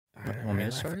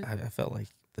just started? I felt like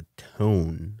the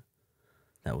tone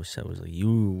that was said was like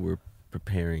you were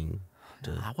preparing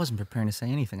to... I wasn't preparing to say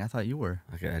anything. I thought you were.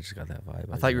 Okay, I just got that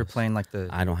vibe. I thought you were playing like the...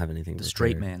 I don't have anything the prepared.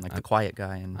 straight man, like the quiet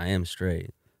guy. And I am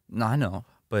straight. No, I know,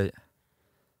 but...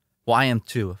 Well, I am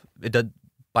too. It does,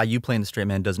 by you playing the straight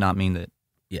man does not mean that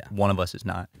one of us is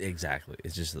not. Exactly.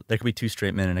 It's just... There could be two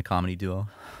straight men in a comedy duo.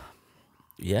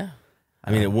 Yeah.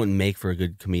 I mean, it wouldn't make for a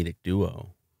good comedic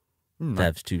duo to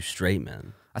have two straight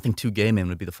men. I think two gay men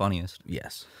would be the funniest.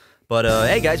 Yes. But,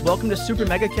 hey, guys, welcome to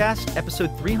SuperMegaCast,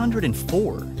 episode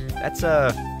 304. That's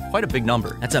quite a big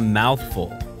number. That's a mouthful.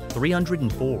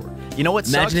 304. You know what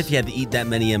sucks? Imagine if you had to eat that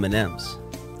many M&Ms.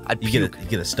 I'd puke. You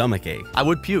get a stomach ache. I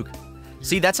would puke.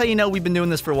 See, that's how you know we've been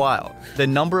doing this for a while. The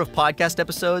number of podcast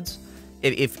episodes,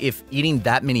 if eating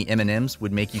that many M&Ms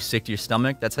would make you sick to your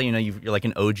stomach, that's how you know you're like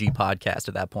an OG podcast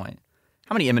at that point.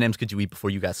 How many M&Ms could you eat before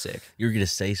you got sick? You're going to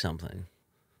say something.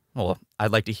 Well,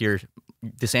 I'd like to hear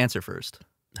this answer first.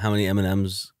 How many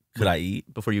M&Ms could I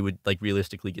eat? Before you would, like,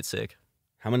 realistically get sick.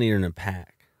 How many are in a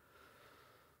pack?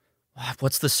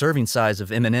 What's the serving size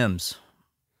of M&Ms?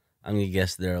 I'm going to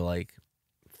guess they're like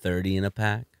 30 in a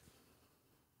pack.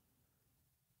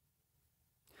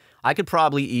 I could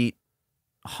probably eat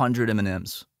 100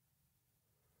 M&Ms.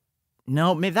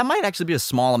 No, maybe that might actually be a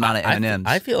small amount of M&Ms.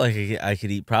 I feel like I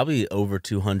could eat probably over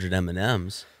 200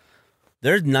 M&Ms.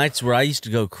 There's nights where I used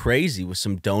to go crazy with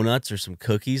some donuts or some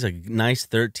cookies, like a nice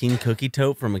 13 cookie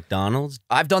tote from McDonald's.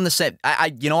 I've done the same.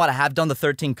 You know what? I have done the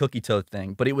 13 cookie tote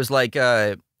thing, but it was like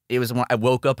it was when I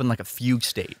woke up in like a fugue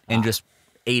state and just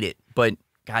ate it. But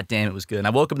goddamn, it was good. And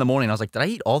I woke up in the morning and I was like, did I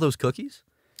eat all those cookies?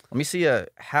 Let me see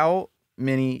how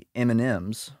many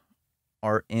M&Ms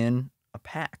are in a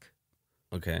pack.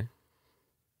 Okay.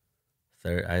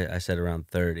 I said around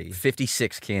 30.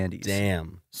 56 candies.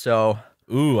 Damn. So...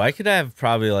 Ooh, I could have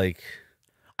probably like...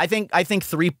 I think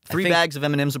three bags of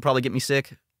M&Ms would probably get me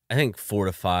sick. I think 4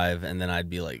 to 5, and then I'd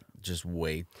be like,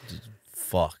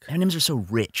 fuck. M&Ms are so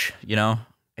rich, you know?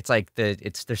 It's like, they're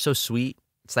so sweet.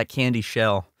 It's that candy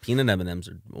shell. Peanut M&Ms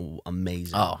are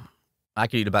amazing. Oh, I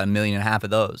could eat about 1.5 million of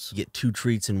those. You get 2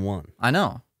 treats in one. I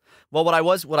know. Well, what I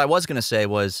was going to say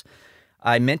was,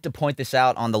 I meant to point this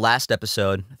out on the last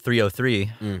episode,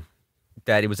 303,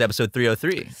 that it was episode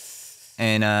 303.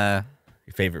 And...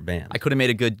 Your favorite band. I could have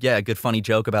made a good funny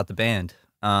joke about the band.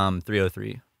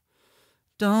 303.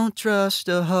 Don't trust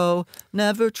a hoe,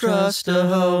 never trust a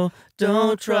hoe.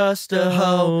 Don't trust a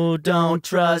hoe, don't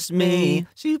trust me.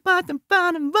 She bought them,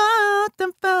 found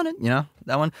it. You know,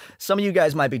 that one? Some of you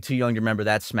guys might be too young to remember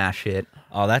that smash hit.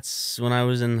 Oh, that's when I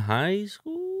was in high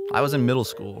school? I was in middle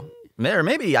school. Or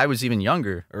maybe I was even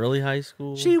younger. Early high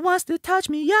school? She wants to touch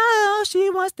me, yo. She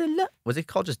wants to love. Was it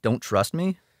called just Don't Trust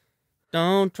Me?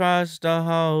 Don't trust a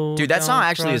hoe. Dude, that song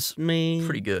actually is me.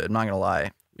 pretty good. I'm not gonna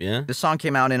lie. Yeah. This song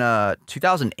came out in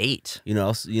 2008. You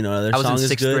know, another I was song in is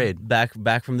 6th good. grade.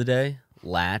 Back from the day.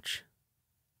 Latch.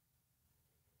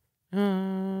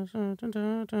 Oh,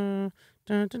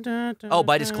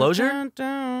 by Disclosure?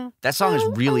 That song is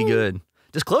really good.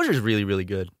 Disclosure is really, really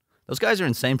good. Those guys are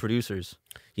insane producers.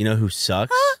 You know who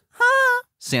sucks?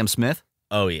 Sam Smith.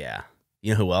 Oh yeah.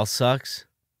 You know who else sucks?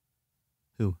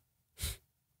 Who?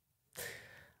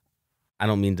 I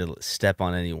don't mean to step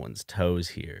on anyone's toes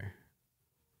here.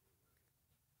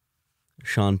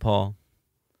 Sean Paul.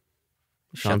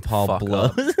 Sean Paul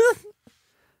blows.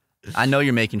 I know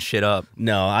you're making shit up.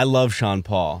 No, I love Sean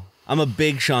Paul. I'm a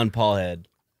big Sean Paul head.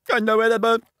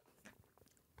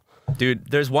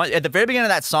 Dude, there's one at the very beginning of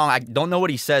that song. I don't know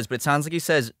what he says, but it sounds like he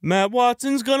says, Matt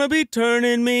Watson's gonna be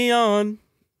turning me on.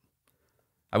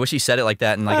 I wish he said it like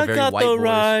that in like a very white voice. I got the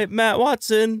right Matt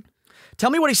Watson. Tell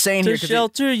me what he's saying here. To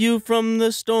shelter you from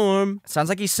the storm. Sounds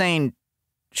like he's saying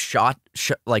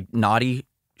like naughty,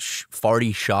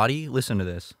 farty, shoddy. Listen to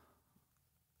this.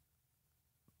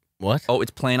 What? Oh,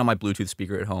 it's playing on my Bluetooth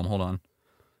speaker at home. Hold on.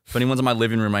 If anyone's in my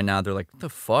living room right now, they're like, what the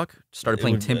fuck? Started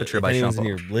playing Temperature by Sean Paul. If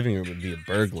anyone's in your living room, it would be a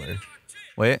burglar.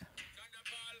 Wait.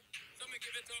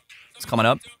 It's coming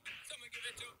up.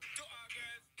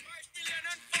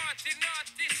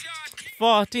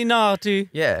 Farty naughty.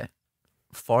 Yeah.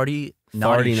 Farty,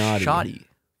 naughty, naughty. shoddy.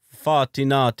 Farty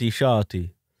naughty shotty.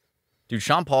 Dude,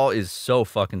 Sean Paul is so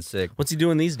fucking sick. What's he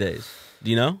doing these days? Do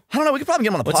you know? I don't know. We could probably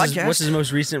get him on the podcast. What's his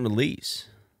most recent release?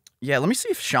 Yeah, let me see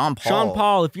if Sean Paul. Sean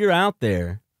Paul, if you're out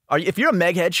there. If you're a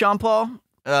Meghead, Sean Paul,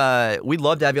 we'd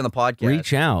love to have you on the podcast.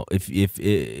 Reach out.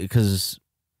 Because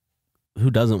who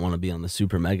doesn't want to be on the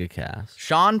SuperMegaCast?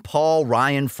 Sean Paul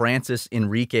Ryan Francis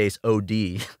Enriquez OD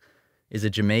is a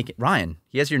Jamaican. Ryan,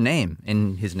 he has your name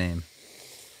in his name.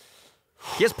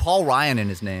 He has Paul Ryan in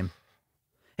his name.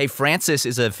 Hey, Francis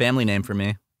is a family name for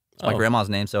me. It's my grandma's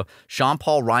name. So Sean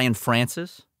Paul Ryan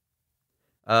Francis.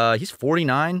 He's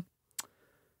 49.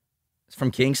 He's from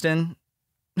Kingston.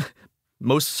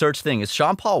 Most searched thing is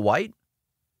Sean Paul white.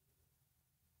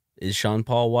 Is Sean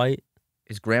Paul white?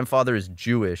 His grandfather is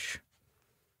Jewish,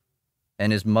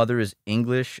 and his mother is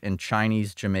English and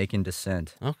Chinese Jamaican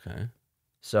descent. Okay.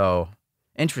 So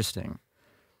interesting.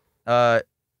 I'm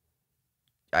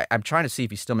trying to see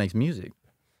if he still makes music.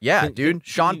 Yeah, dude.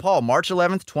 Sean Paul, March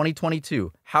 11th,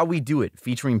 2022. How We Do It,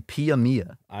 featuring Pia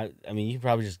Mia. I mean, you could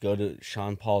probably just go to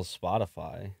Sean Paul's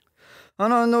Spotify.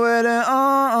 I'm on the way to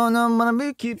I'm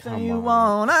gonna keep you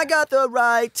on. I got the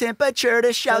right temperature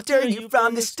to shelter you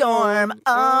from the storm.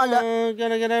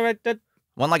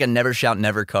 One like a Never Shout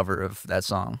Never cover of that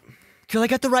song. Girl, I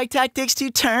got the right tactics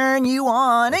to turn you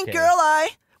on. And girl,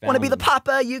 I want to be the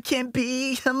papa, you can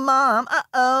be the mom.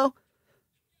 Uh-oh.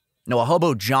 No, a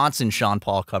Hobo Johnson Sean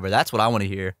Paul cover. That's what I want to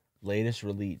hear. Latest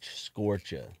release,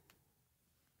 Scorcha.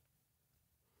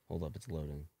 Hold up, it's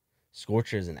loading.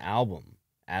 Scorcha is an album.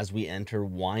 As we enter,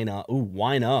 Wine Up. Ooh,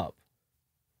 Wine Up.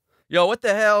 Yo, what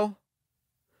the hell?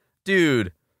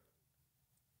 Dude.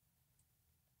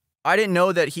 I didn't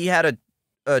know that he had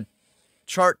a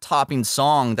chart-topping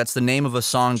song. That's the name of a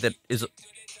song that is...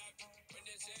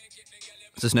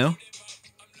 Is this new?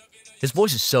 His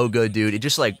voice is so good, dude. It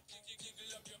just like...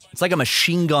 It's like a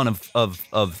machine gun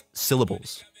of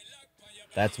syllables.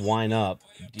 That's Wine Up.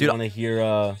 Do you Dude, want to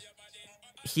hear...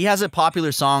 He has a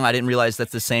popular song. I didn't realize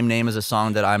that's the same name as a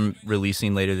song that I'm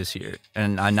releasing later this year.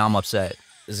 And now I'm upset.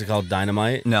 Is it called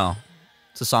Dynamite? No.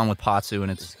 It's a song with Patsu,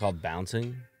 and It's called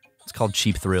Bouncing? it's called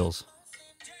Cheap Thrills.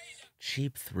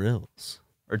 Cheap Thrills.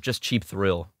 Or just Cheap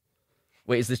Thrill.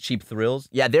 Wait, is this Cheap Thrills?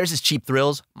 Yeah, theirs is Cheap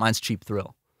Thrills. Mine's Cheap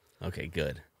Thrill. Okay,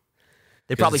 good.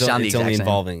 They probably sound the it's exact only same.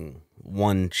 involving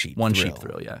one cheap thrill. Cheap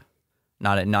Thrill, yeah.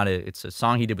 It's a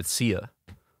song he did with Sia,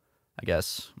 I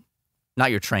guess.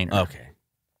 Not Your Trainer. Okay.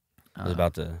 I was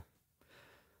about to...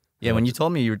 Yeah, when you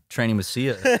told me you were training with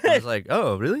Sia, I was like,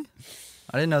 oh, really?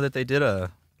 I didn't know that they did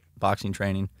a boxing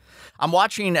training. I'm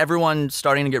watching everyone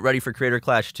starting to get ready for Creator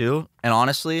Clash 2, and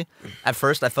honestly, at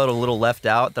first I felt a little left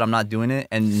out that I'm not doing it,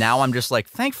 and now I'm just like,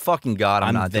 thank fucking God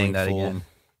I'm not doing that again.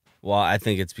 Well, I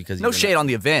think it's because... No shade on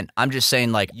the event. I'm just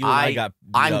saying, like, you and I got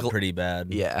beat up pretty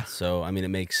bad. Yeah. So, I mean, it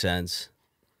makes sense.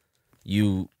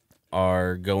 You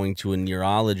are going to a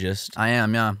neurologist. I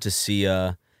am, yeah. To see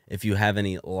if you have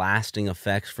any lasting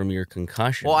effects from your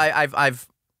concussion. Well, I've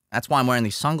that's why I'm wearing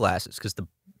these sunglasses, because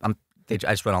I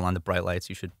just read online the bright lights.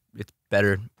 It's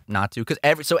better not to, because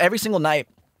every single night,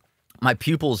 my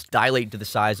pupils dilate to the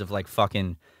size of like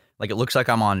fucking, like it looks like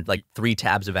I'm on like 3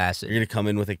 tabs of acid. You're gonna come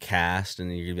in with a cast,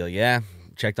 and you're gonna be like, yeah,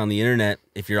 checked on the internet.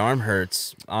 If your arm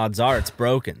hurts, odds are it's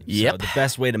broken. Yep. So the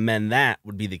best way to mend that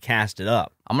would be to cast it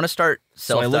up. I'm gonna start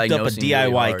self-diagnosing. So I looked up a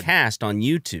DIY cast on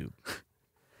YouTube.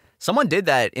 Someone did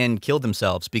that and killed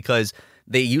themselves because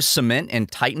they used cement and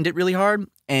tightened it really hard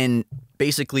and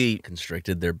basically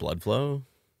constricted their blood flow.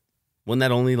 Wouldn't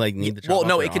that only like need the? Well,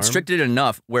 no, it constricted it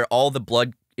enough where all the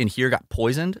blood in here got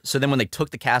poisoned. So then when they took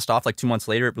the cast off like 2 months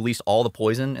later, it released all the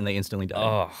poison and they instantly died.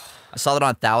 Oh. I saw that on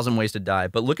 1,000 Ways to Die.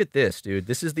 But look at this, dude.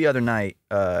 This is the other night.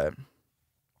 And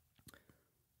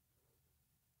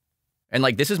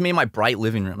like this is me in my bright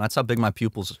living room. That's how big my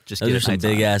pupils just get. Those are some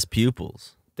big ass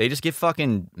pupils. They just get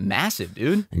fucking massive,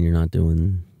 dude. And you're not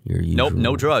doing your usual... Nope,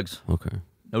 no drugs. Okay.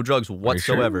 No drugs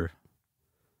whatsoever.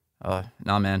 Sure?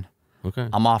 Nah, man. Okay.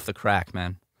 I'm off the crack,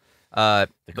 man. The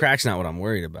crack's not what I'm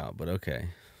worried about, but okay.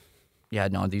 Yeah,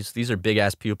 no, these are big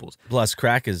ass pupils. Plus,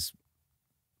 crack is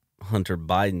Hunter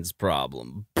Biden's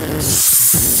problem.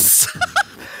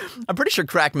 I'm pretty sure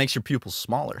crack makes your pupils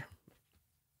smaller.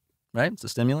 Right? It's a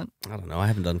stimulant. I don't know. I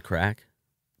haven't done crack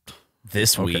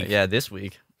this week. Yeah, this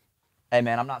week. Hey,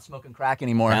 man, I'm not smoking crack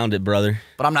anymore. Found it, brother.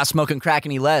 But I'm not smoking crack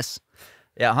any less.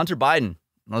 Yeah, Hunter Biden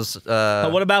was...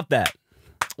 what about that?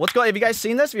 What's going... Have you guys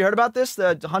seen this? Have you heard about this?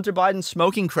 The Hunter Biden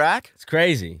smoking crack? It's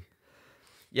crazy.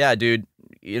 Yeah, dude.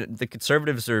 The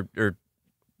conservatives are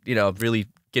really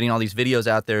getting all these videos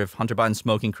out there of Hunter Biden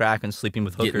smoking crack and sleeping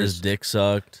with hookers. Getting his dick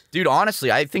sucked. Dude,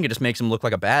 honestly, I think it just makes him look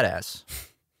like a badass.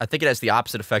 I think it has the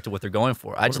opposite effect of what they're going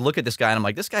for. I just look at this guy and I'm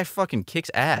like, this guy fucking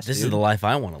kicks ass, This dude. is the life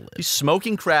I want to live. He's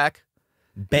smoking crack.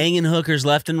 Banging hookers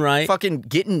left and right. Fucking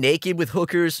getting naked with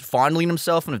hookers, fondling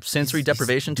himself in a sensory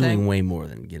deprivation tank. Doing way more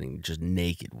than getting just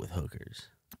naked with hookers.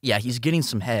 Yeah, he's getting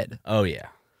some head. Oh, yeah.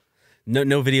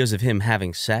 No videos of him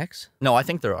having sex? No, I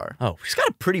think there are. Oh, he's got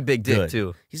a pretty big dick,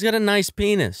 too. He's got a nice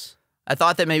penis. I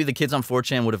thought that maybe the kids on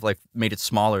 4chan would have like made it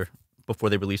smaller before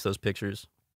they released those pictures.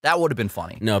 That would have been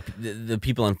funny. No, the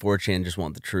people on 4chan just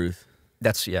want the truth.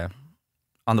 That's, yeah.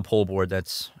 on the pole board.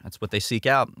 That's what they seek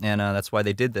out, and that's why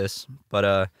they did this. But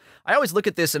I always look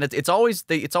at this, and it's always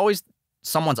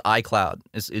someone's iCloud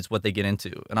is what they get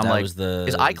into, and I'm like, is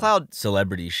iCloud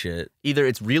celebrity shit? Either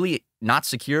it's really not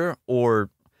secure, or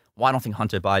well, I don't think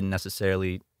Hunter Biden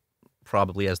necessarily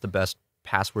probably has the best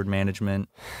password management.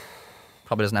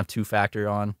 Probably doesn't have two-factor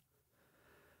on.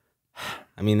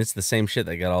 I mean, it's the same shit.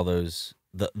 They got all those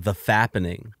the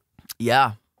fappening.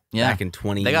 Yeah. Back in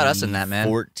 20. They got us in that, man.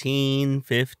 14,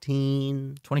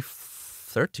 15.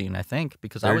 2013, I think,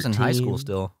 because 13. I was in high school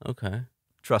still. Okay.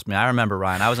 Trust me, I remember,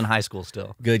 Ryan. I was in high school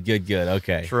still. Good.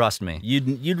 Okay. Trust me.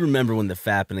 You'd remember when the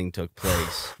fappening took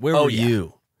place. Where were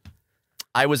you?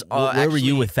 I was where were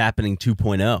you with fappening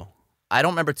 2.0? I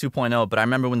don't remember 2.0, but I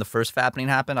remember when the first fappening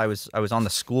happened. I was on the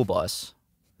school bus.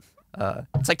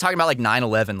 It's like talking about like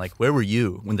 9/11. Like, where were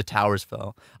you when the towers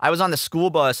fell? I was on the school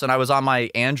bus and I was on my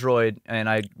Android and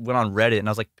I went on Reddit and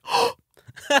I was like,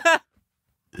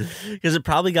 because it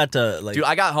probably got to like. Dude,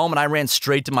 I got home and I ran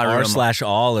straight to my room.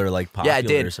 r/all or like popular. Yeah, I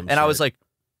did. Or some and shit. I was like,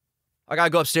 I gotta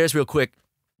go upstairs real quick.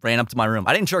 Ran up to my room.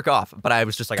 I didn't jerk off, but I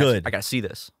was just like, I gotta see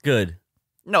this. Good.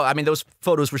 No, I mean those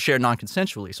photos were shared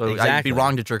non-consensually, so exactly. I'd be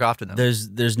wrong to jerk off to them.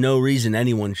 There's no reason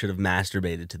anyone should have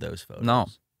masturbated to those photos. No.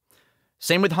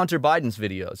 Same with Hunter Biden's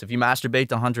videos. If you masturbate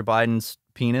to Hunter Biden's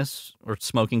penis or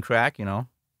smoking crack, you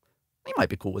might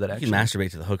be cool with it, actually. You can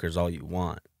masturbate to the hookers all you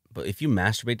want, but if you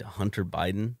masturbate to Hunter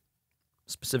Biden...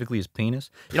 Specifically his penis.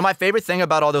 My favorite thing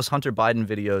about all those Hunter Biden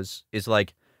videos is,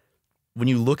 like, when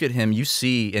you look at him, you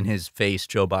see in his face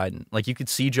Joe Biden. Like, you could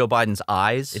see Joe Biden's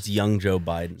eyes. It's young Joe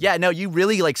Biden. Yeah, no, you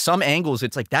really, like, some angles,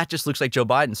 it's like, that just looks like Joe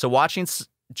Biden. So watching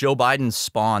Joe Biden's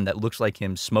spawn that looks like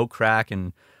him smoke crack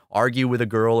and argue with a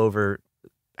girl over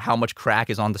how much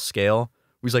crack is on the scale.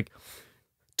 He's like,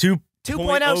 2.06. He's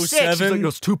like,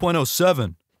 it's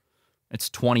 2.07. It's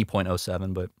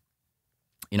 20.07, but,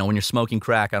 when you're smoking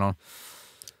crack, I don't...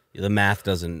 The math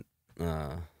doesn't...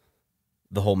 the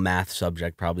whole math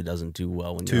subject probably doesn't do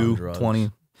well when you're on drugs.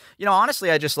 20.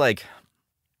 Honestly, I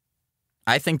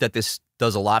think that this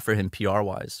does a lot for him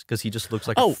PR-wise, because he just looks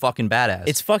like a fucking badass.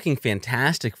 It's fucking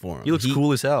fantastic for him. He looks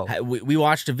cool as hell. We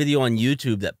watched a video on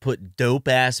YouTube that put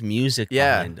dope-ass music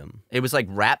behind him. It was like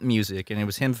rap music, and it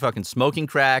was him fucking smoking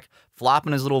crack,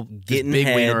 flopping his little big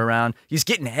wiener around. He's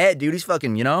getting head, dude. He's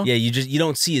fucking, Yeah, you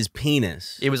don't see his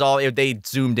penis. It was all, they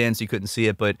zoomed in so you couldn't see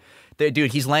it, but,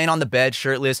 dude, he's laying on the bed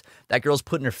shirtless. That girl's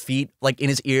putting her feet, like, in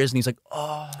his ears, and he's like,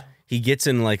 oh... He gets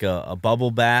in like a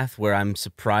bubble bath where I'm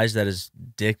surprised that his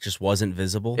dick just wasn't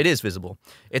visible. It is visible.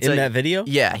 It's in that video?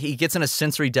 Yeah, he gets in a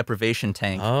sensory deprivation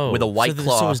tank with a white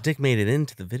claw. So his dick made it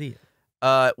into the video.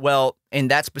 Well, in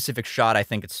that specific shot, I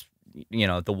think it's,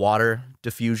 the water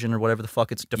diffusion or whatever the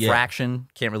fuck it's, diffraction.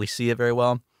 Yeah. Can't really see it very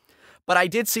well. But I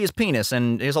did see his penis,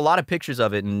 and there's a lot of pictures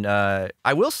of it, and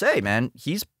I will say, man,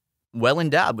 he's well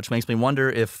endowed, which makes me wonder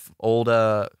if old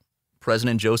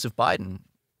President Joseph Biden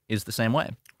is the same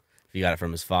way. If he got it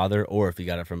from his father or if he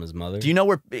got it from his mother. Do you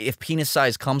know if penis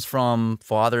size comes from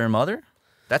father and mother?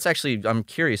 That's actually, I'm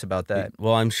curious about that.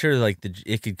 Well, I'm sure like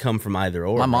it could come from either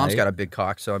or. My mom's got a big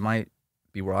cock, so it might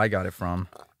be where I got it from.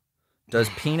 Does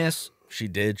penis... She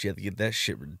did. She had to get that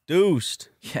shit reduced.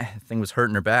 Yeah, the thing was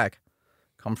hurting her back.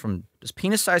 Does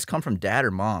penis size come from dad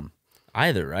or mom?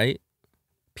 Either, right?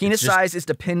 Penis size is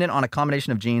dependent on a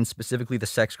combination of genes, specifically the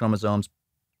sex chromosomes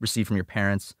received from your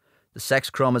parents. The sex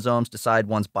chromosomes decide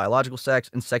one's biological sex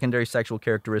and secondary sexual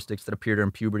characteristics that appear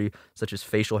during puberty, such as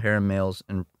facial hair in males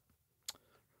and...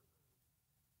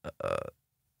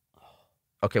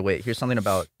 Okay, wait. Here's something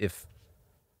about if...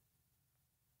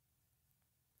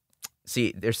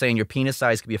 See, they're saying your penis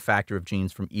size could be a factor of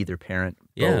genes from either parent,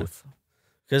 both.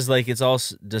 Because, like, it's all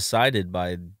decided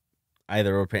by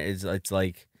either or parent. It's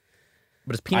like...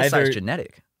 But is penis size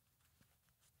genetic?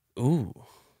 Ooh.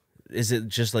 Is it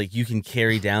just like you can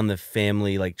carry down the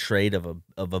family like trait of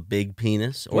a big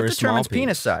penis or a small penis? What determines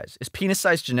penis size? Is penis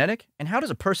size genetic? And how does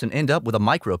a person end up with a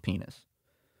micro penis?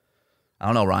 I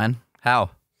don't know, Ryan.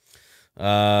 How?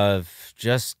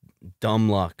 Just dumb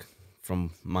luck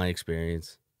from my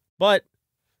experience. But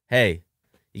hey,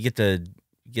 you get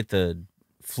to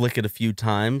flick it a few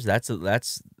times. That's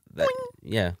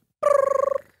yeah.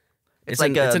 It's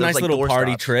a nice little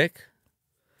party trick.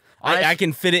 I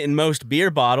can fit it in most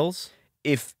beer bottles.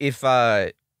 If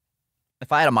I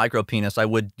had a micro penis, I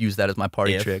would use that as my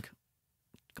party trick.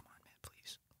 Come on, man,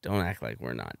 please. Don't act like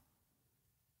we're not.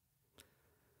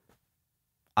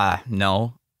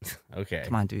 No. Okay.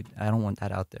 Come on, dude. I don't want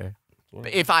that out there.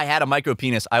 If I had a micro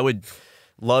penis, I would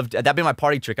love to, that'd be my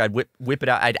party trick. I'd whip it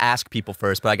out. I'd ask people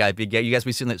first, but I got you guys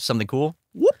be seeing something cool?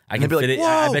 Whoop. I can fit it.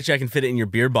 I bet you I can fit it in your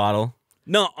beer bottle.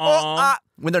 No.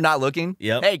 When they're not looking.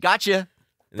 Yep. Hey, gotcha.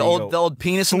 The old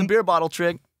penis in the beer bottle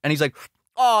trick. And he's like,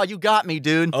 oh, you got me,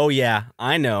 dude. Oh, yeah,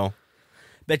 I know.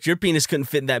 Bet your penis couldn't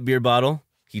fit in that beer bottle.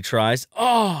 He tries.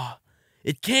 Oh,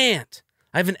 it can't.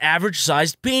 I have an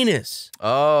average-sized penis.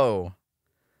 Oh.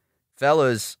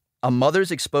 Fellas, a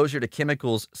mother's exposure to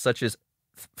chemicals such as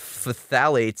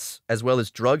phthalates, as well as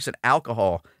drugs and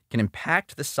alcohol, can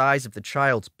impact the size of the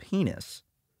child's penis.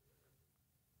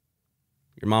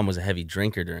 Your mom was a heavy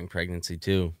drinker during pregnancy,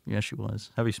 too. Yeah, she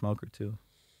was. Heavy smoker, too.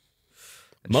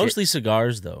 And Mostly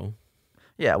cigars, though.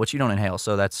 Yeah, which you don't inhale,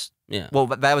 so that's... Yeah. Well,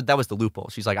 that was the loophole.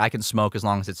 She's like, I can smoke as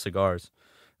long as it's cigars.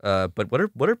 But what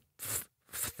are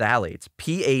phthalates?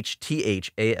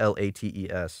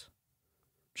 Phtalates.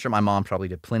 I'm sure my mom probably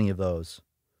did plenty of those.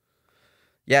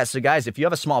 Yeah, so guys, if you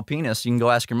have a small penis, you can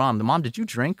go ask your mom. Mom, did you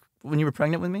drink when you were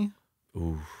pregnant with me?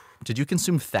 Ooh. Did you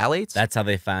consume phthalates? That's how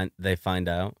they find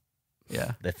out.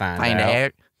 Yeah. They find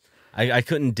out. I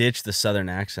couldn't ditch the southern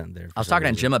accent there. I was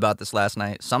talking to Jim about this last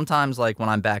night. Sometimes, like, when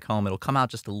I'm back home, it'll come out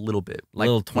just a little bit. Like,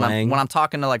 little twang. When I'm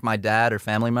talking to, like, my dad or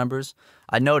family members,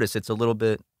 I notice it's a little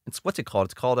bit... What's it called?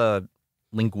 It's called a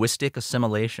linguistic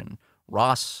assimilation.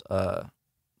 Ross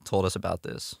told us about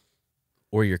this.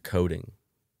 Or you're coding.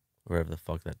 Wherever the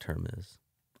fuck that term is.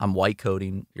 I'm white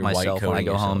coding myself when I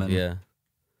go home. And, yeah.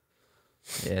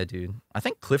 Yeah, dude. I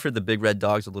think Clifford the Big Red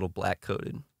Dog's a little black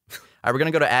coded. All right, we're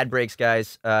going to go to ad breaks,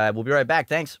 guys. We'll be right back.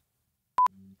 Thanks.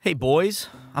 Hey, boys.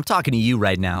 I'm talking to you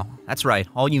right now. That's right.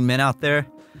 All you men out there.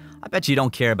 I bet you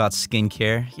don't care about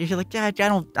skincare. You're like, Dad,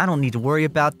 I don't need to worry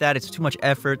about that. It's too much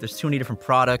effort. There's too many different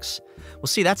products. Well,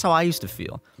 see, that's how I used to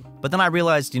feel. But then I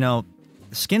realized, the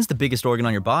skin's the biggest organ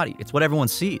on your body. It's what everyone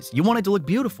sees. You want it to look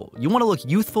beautiful. You want to look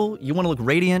youthful. You want to look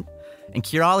radiant. And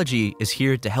Curology is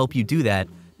here to help you do that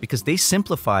because they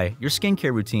simplify your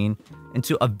skincare routine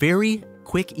into a very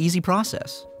quick, easy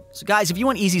process. So guys, if you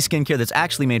want easy skincare that's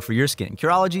actually made for your skin,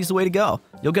 Curology is the way to go.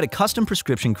 You'll get a custom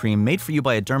prescription cream made for you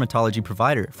by a dermatology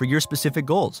provider for your specific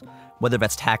goals, whether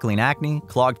that's tackling acne,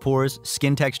 clogged pores,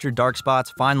 skin texture, dark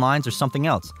spots, fine lines, or something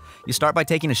else. You start by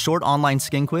taking a short online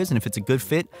skin quiz, and if it's a good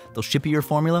fit, they'll ship you your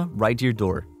formula right to your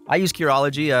door. I use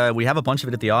Curology. We have a bunch of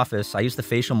it at the office. I use the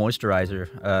facial moisturizer,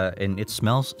 and it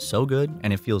smells so good,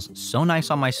 and it feels so nice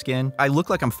on my skin. I look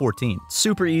like I'm 14.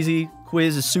 Super easy.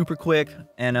 Quiz is super quick,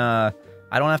 and I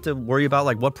don't have to worry about,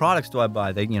 like, what products do I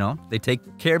buy. They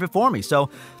take care of it for me. So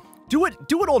do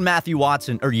what old Matthew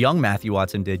Watson, or young Matthew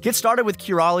Watson did. Get started with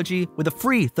Curology with a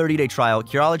free 30-day trial at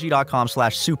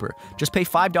Curology.com/super. Just pay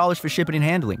 $5 for shipping and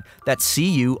handling. That's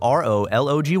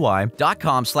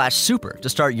CUROLOGY.com/super to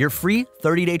start your free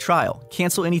 30-day trial.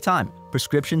 Cancel anytime.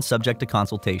 Prescription subject to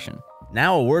consultation.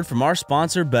 Now a word from our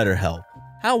sponsor, BetterHelp.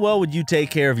 How well would you take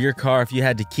care of your car if you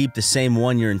had to keep the same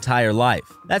one your entire life?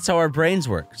 That's how our brains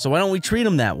work, so why don't we treat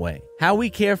them that way? How we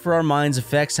care for our minds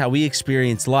affects how we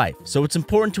experience life, so it's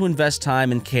important to invest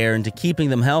time and care into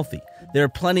keeping them healthy. There are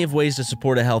plenty of ways to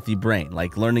support a healthy brain,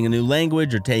 like learning a new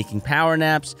language or taking power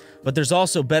naps, but there's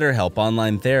also BetterHelp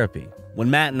online therapy.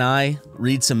 When Matt and I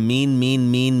read some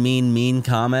mean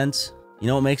comments, you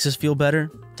know what makes us feel better?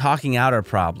 Talking out our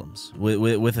problems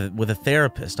with a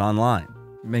therapist online.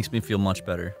 It makes me feel much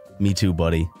better. Me too,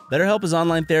 buddy. BetterHelp is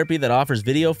online therapy that offers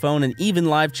video, phone, and even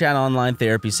live chat online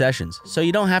therapy sessions, so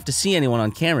you don't have to see anyone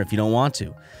on camera if you don't want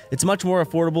to. It's much more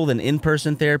affordable than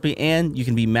in-person therapy, and you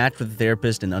can be matched with a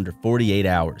therapist in under 48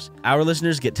 hours. Our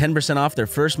listeners get 10% off their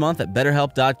first month at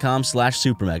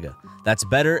betterhelp.com/SuperMega. That's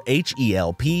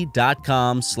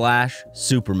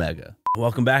betterhelp.com/SuperMega.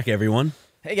 Welcome back, everyone.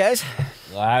 Hey, guys.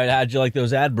 How'd you like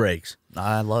those ad breaks?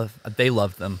 They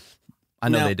loved them. I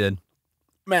know they did.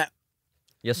 Matt,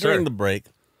 yes, sir. During the break,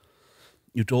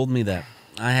 you told me that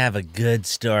I have a good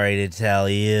story to tell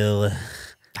you.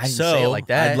 I didn't say it like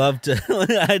that.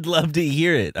 I'd love to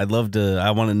hear it. I want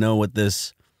to know what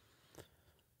this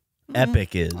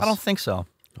epic is. I don't think so.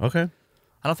 Okay.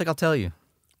 I don't think I'll tell you.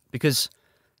 Because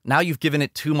now you've given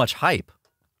it too much hype.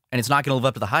 And it's not going to live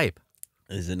up to the hype.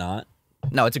 Is it not?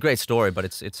 No, it's a great story, but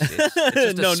it's just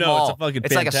it's a fucking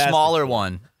it's like a smaller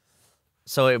one.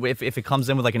 So if it comes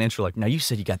in with like an intro, like, now you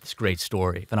said you got this great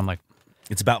story, then I'm like,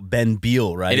 it's about Ben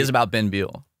Beal, right? It is about Ben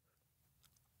Beal.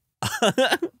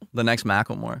 The next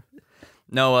Macklemore.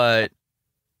 No,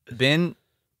 Ben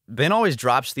always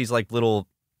drops these like little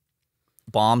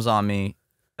bombs on me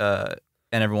and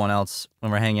everyone else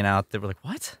when we're hanging out. They were like,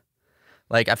 what?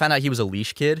 Like, I found out he was a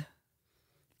leash kid.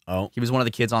 Oh. He was one of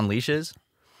the kids on leashes.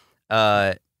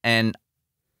 And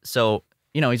so,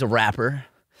 he's a rapper.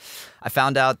 I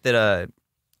found out that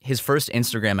his first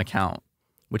Instagram account,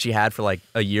 which he had for like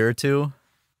a year or two,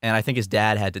 and I think his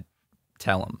dad had to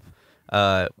tell him,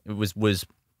 it was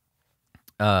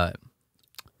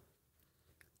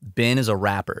Ben is a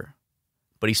rapper,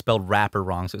 but he spelled rapper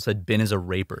wrong, so it said Ben is a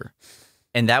raper.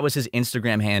 And that was his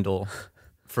Instagram handle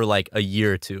for like a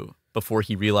year or two before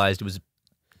he realized it was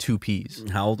 2 P's.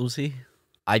 How old was he?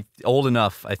 Old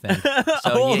enough, I think.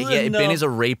 So Old yeah, Ben enough. is a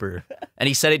raper. And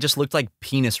he said it just looked like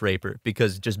penis raper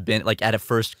because just Ben, like at a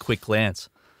first quick glance.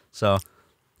 So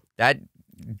that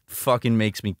fucking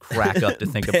makes me crack up to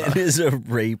think about. Ben is a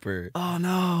raper. Oh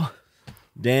no.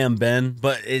 Damn, Ben.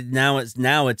 But now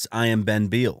it's I am Ben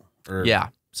Beal or Yeah.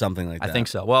 something like that. I think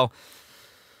so. Well,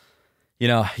 you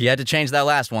know, you had to change that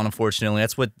last one, unfortunately.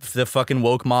 That's what the fucking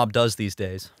woke mob does these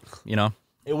days, you know?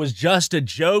 It was just a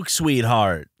joke,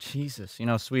 sweetheart. Jesus, you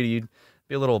know, sweetie, you'd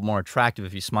be a little more attractive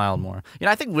if you smiled more. You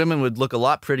know, I think women would look a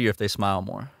lot prettier if they smile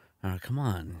more, Oh, come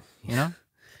on. you know?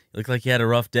 You look like you had a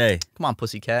rough day. Come on,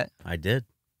 pussycat. I did.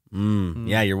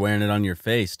 Yeah, you're wearing it on your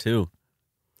face, too.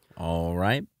 All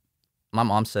right. My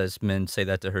mom says men say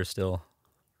that to her still.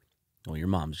 Well, your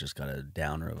mom's just got a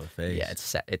downer of a face. Yeah,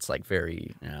 it's like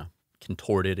very Yeah.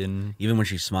 contorted and... Even when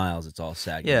she smiles, it's all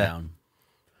sagging Yeah. down.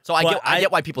 So Well, I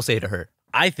get why people say it to her.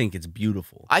 I think it's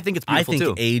beautiful. I think it's beautiful, I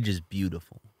think too. age is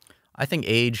beautiful. I think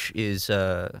age is...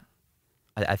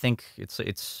 I think it's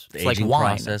The like aging wine.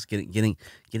 process,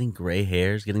 getting gray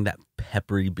hairs, getting that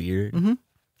peppery beard. Mm-hmm.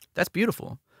 That's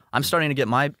beautiful. I'm starting to get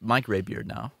my gray beard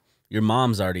now. Your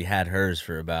mom's already had hers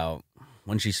for about...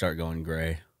 When she start going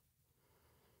gray?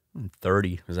 I'm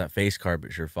 30. Because that face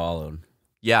carpet sure followed.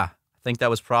 Yeah, I think that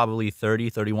was probably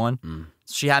 30, 31.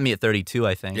 She had me at 32,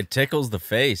 I think. It tickles the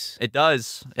face. It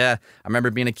does. Yeah, I remember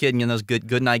being a kid and getting those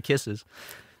good night kisses.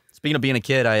 Speaking of being a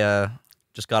kid, I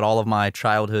just got all of my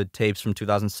childhood tapes from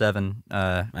 2007.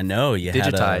 I know you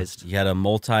digitized. You had a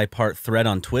multi-part thread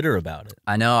on Twitter about it.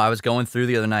 I know. I was going through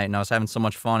the other night and I was having so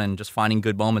much fun and just finding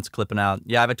good moments, clipping out.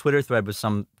 Yeah, I have a Twitter thread with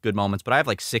some good moments, but I have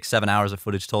like 6-7 hours of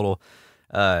footage total.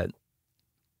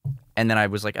 And then I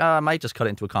was like, I might just cut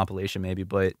it into a compilation maybe,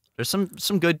 but there's some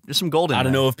gold in I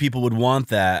don't there. know if people would want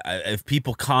that. If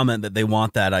people comment that they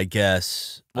want that, I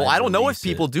guess. Well, I'd I don't know if release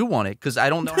people it. do want it because I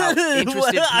don't know how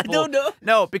interested people... I don't know.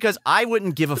 No, because I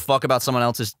wouldn't give a fuck about someone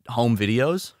else's home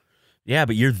videos. Yeah,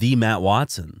 but you're the Matt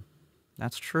Watson.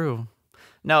 That's true.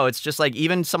 No, it's just like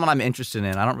even someone I'm interested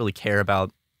in, I don't really care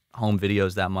about home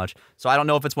videos that much. So I don't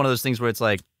know if it's one of those things where it's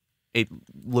like, it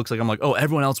looks like I'm like, oh,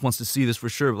 everyone else wants to see this for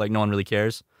sure, but like no one really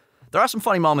cares. There are some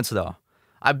funny moments though.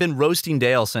 I've been roasting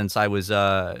Dale since I was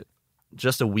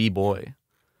just a wee boy.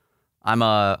 I'm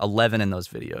 11 in those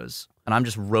videos, and I'm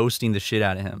just roasting the shit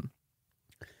out of him.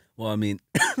 Well, I mean,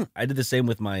 I did the same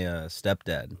with my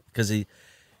stepdad because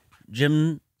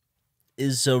Jim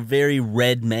is a very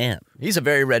red man. He's a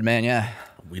very red man, yeah.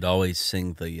 We'd always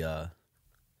sing the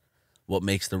 "What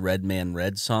Makes the Red Man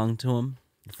Red" song to him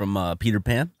from Peter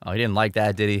Pan. Oh, he didn't like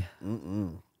that, did he?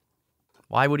 Mm-mm.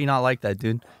 Why would he not like that,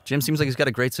 dude? Jim seems like he's got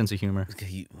a great sense of humor.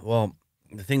 Well,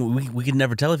 the thing we could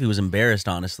never tell if he was embarrassed,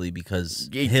 honestly, because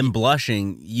Yeah, him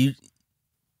blushing, you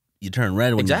turn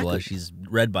red when Exactly. you blush. He's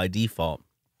red by default,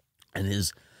 and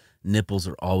his nipples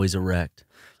are always erect.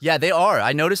 Yeah, they are.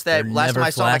 I noticed that They're last never time I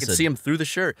saw him, I could flaccid. see him through the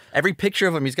shirt. Every picture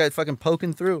of him, he's got it fucking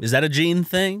poking through. Is that a gene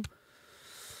thing?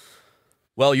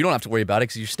 Well, you don't have to worry about it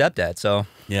because you're stepdad, so,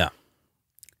 Yeah.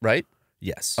 right?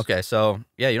 Yes. Okay, so,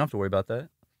 yeah, you don't have to worry about that.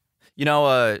 You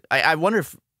know, I wonder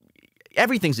if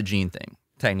everything's a gene thing,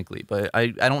 technically, but I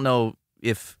don't know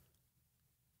if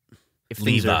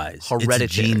things Levi's. are hereditary.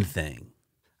 It's a gene thing.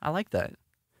 I like that.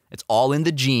 It's all in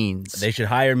the genes. They should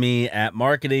hire me at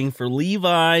marketing for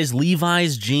Levi's.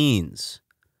 Levi's jeans.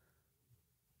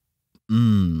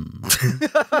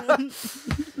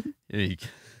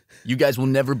 You guys will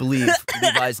never believe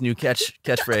Levi's new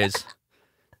catchphrase.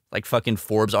 Like fucking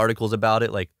Forbes articles about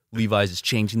it. Like Levi's is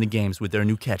changing the games with their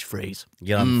new catchphrase.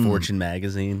 Get on Fortune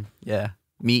magazine. Yeah.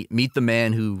 Meet the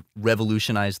man who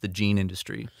revolutionized the jean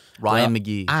industry, Ryan Well,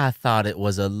 McGee. I thought it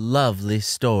was a lovely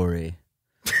story.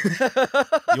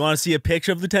 You want to see a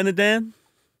picture of Lieutenant Dan?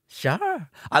 Sure.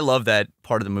 I love that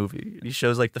part of the movie. He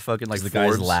shows like the fucking like The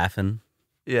Forbes. guy's laughing.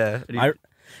 Yeah. And he-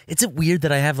 It's weird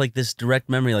that I have like this direct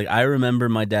memory. Like I remember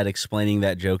my dad explaining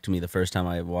that joke to me the first time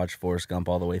I watched Forrest Gump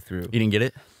all the way through. you didn't get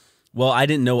it? Well, I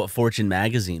didn't know what Fortune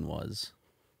magazine was.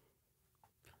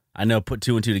 I know, put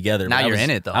two and two together. Now but you're in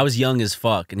it, though. I was young as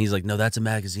fuck, and he's like, "No, that's a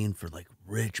magazine for like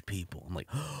rich people." I'm like,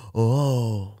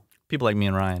 "Oh." People like me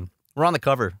and Ryan. We're on the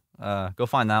cover. Go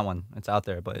find that one. It's out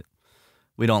there, but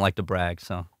we don't like to brag.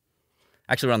 So,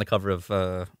 actually, we're on the cover of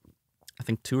I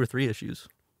think 2 or 3 issues.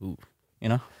 Ooh. You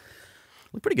know,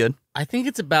 look pretty good. I think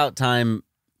it's about time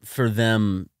for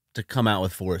them to come out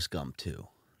with Forrest Gump too.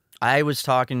 I was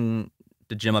talking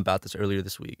to Jim about this earlier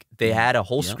this week. They had a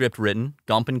whole Yep. script written,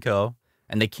 Gump and Co.,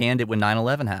 and they canned it when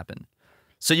 9/11 happened.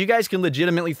 So you guys can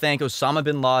legitimately thank Osama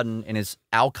bin Laden and his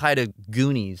Al-Qaeda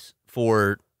goonies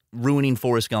for ruining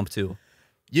Forrest Gump too.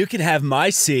 You can have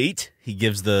my seat. He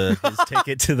gives his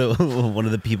ticket to the one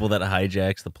of the people that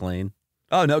hijacks the plane.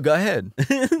 Oh no, go ahead.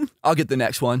 I'll get the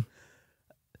next one.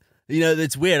 You know,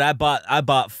 it's weird. I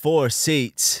bought 4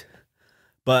 seats,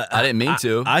 but I didn't mean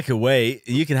to. I could wait.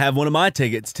 You can have one of my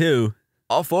tickets too.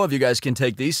 All 4 of you guys can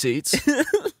take these seats.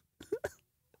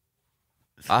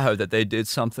 I heard that they did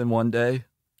something one day.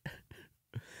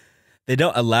 They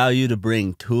don't allow you to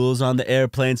bring tools on the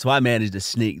airplane, so I managed to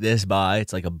sneak this by.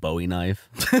 It's like a Bowie knife.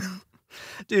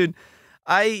 Dude,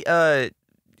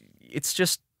 it's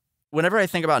just, whenever I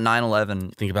think about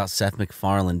 9/11. Think about Seth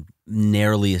MacFarlane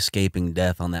narrowly escaping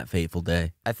death on that fateful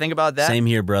day. I think about that. Same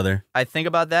here, brother. I think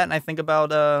about that, and I think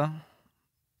about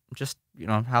just,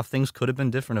 how things could have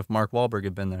been different if Mark Wahlberg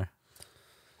had been there.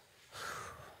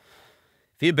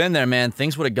 If he had been there, man,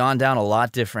 things would have gone down a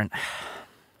lot different.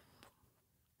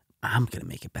 I'm going to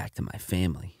make it back to my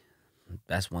family.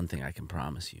 That's one thing I can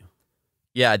promise you.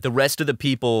 Yeah, the rest of the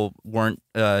people weren't,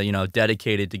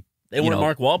 dedicated to. They weren't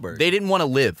Mark Wahlberg. They didn't want to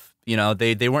live.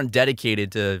 They weren't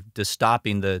dedicated to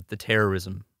stopping the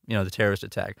terrorism. The terrorist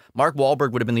attack. Mark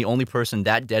Wahlberg would have been the only person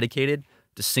that dedicated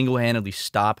to single-handedly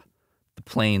stop the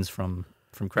planes from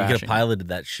crashing. He could have piloted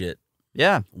that shit.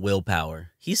 Yeah, willpower.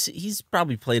 He's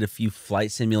probably played a few flight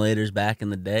simulators back in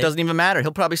the day. Doesn't even matter.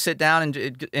 He'll probably sit down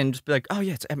and just be like, "Oh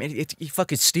yeah, you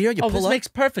fucking steer, you pull this up." Makes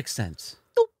perfect sense.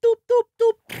 Doop doop doop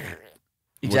doop.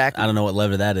 Exactly. I don't know what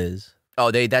lever that is.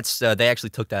 Oh, they actually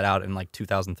took that out in like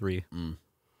 2003.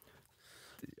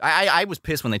 I was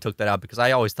pissed when they took that out because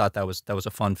I always thought that was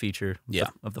a fun feature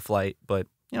of the flight. But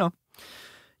I'm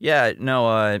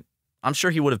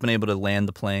sure he would have been able to land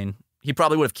the plane. He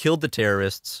probably would have killed the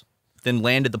terrorists, then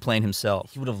landed the plane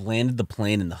himself. He would have landed the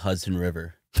plane in the Hudson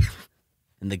River.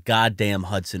 In the goddamn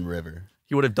Hudson River.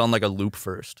 He would have done like a loop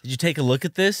first. Did you take a look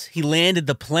at this? He landed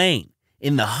the plane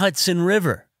in the Hudson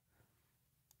River.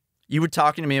 You were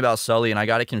talking to me about Sully, and I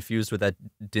got it confused with that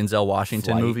Denzel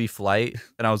Washington movie, Flight.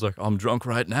 And I was like, I'm drunk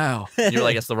right now. And you're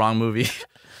like, it's the wrong movie.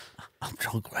 I'm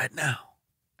drunk right now.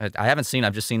 I haven't seen it.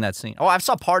 I've just seen that scene. Oh, I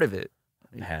saw part of it.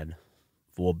 I had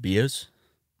 4 beers.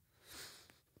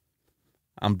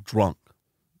 I'm drunk.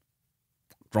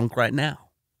 Drunk right now.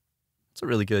 It's a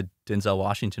really good Denzel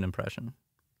Washington impression.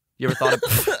 You ever thought of...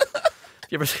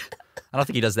 I don't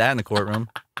think he does that in the courtroom.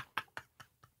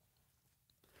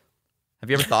 Have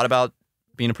you ever thought about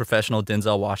being a professional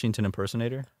Denzel Washington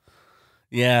impersonator?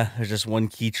 Yeah, there's just one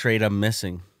key trait I'm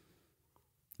missing.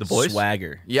 The voice?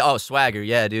 Swagger. Yeah, swagger.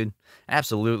 Yeah, dude.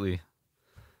 Absolutely.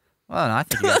 Well, no, I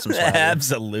think you got some swagger.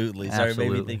 Absolutely. Sorry,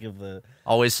 Absolutely. made me think of the...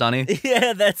 Always Sunny?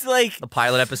 Yeah, that's like... The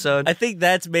pilot episode? I think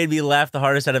that's made me laugh the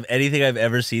hardest out of anything I've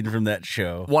ever seen from that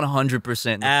show. 100%.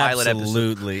 The pilot episode.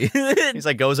 Absolutely. He's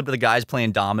like, goes up to the guys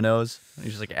playing dominoes.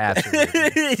 He's just like,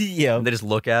 absolutely. Yeah. And they just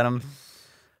look at him.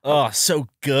 Oh, so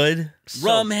good.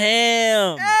 Rum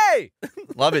ham. Hey!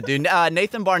 Love it, dude.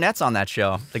 Nathan Barnett's on that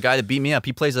show. The guy that beat me up.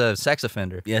 He plays a sex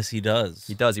offender. Yes, he does.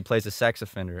 He does. He plays a sex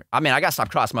offender. I mean, I got to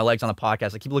stop crossing my legs on the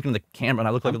podcast. I keep looking at the camera and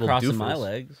I look like a little doofus. Crossing my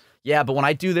legs. Yeah, but when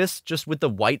I do this just with the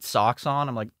white socks on,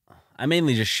 I'm like... I'm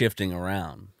mainly just shifting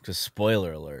around. Because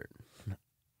spoiler alert,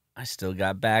 I still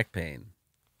got back pain.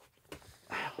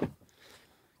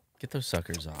 Get those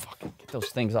suckers off. Fucking get those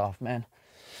things off, man.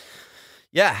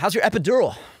 Yeah, how's your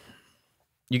epidural?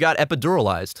 You got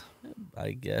epiduralized.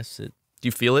 I guess it... Do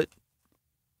you feel it?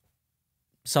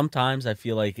 Sometimes I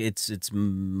feel like it's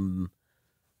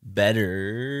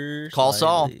better. Call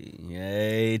slightly. Saul.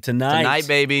 Yay, tonight. Tonight,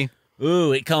 baby.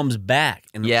 Ooh, it comes back.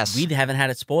 And yes. We haven't had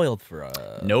it spoiled for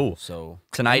no. So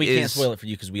tonight we can't spoil it for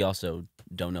you because we also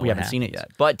don't know. We haven't seen it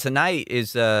yet. But tonight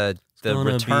is the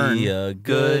return. Be a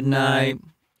good night.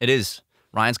 It is.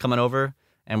 Ryan's coming over,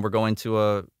 and we're going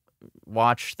to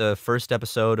watch the first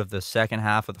episode of the second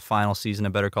half of the final season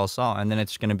of Better Call Saul, and then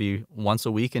it's going to be once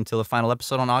a week until the final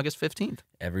episode on August 15th.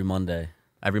 Every Monday.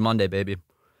 Every Monday, baby.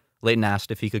 Leighton asked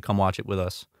if he could come watch it with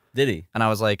us. Did he? And I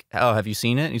was like, "Oh, have you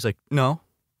seen it?" And he's like, "No,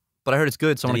 but I heard it's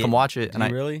good, so I'm gonna come watch it."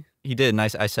 And really? He did, and I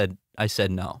said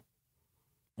no.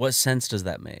 What sense does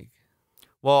that make?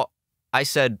 Well, I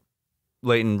said,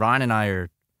 Leighton, Ryan and I are really,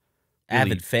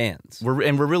 avid fans. We're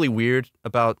really weird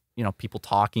about people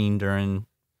talking during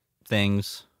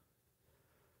things.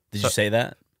 Did you say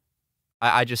that?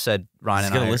 I just said Ryan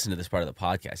and I. He's gonna listen to this part of the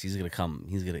podcast. He's gonna come.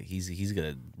 He's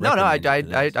gonna. No.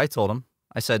 I told him.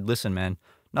 I said, listen, man.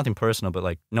 Nothing personal, but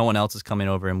like no one else is coming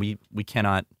over, and we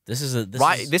cannot. This is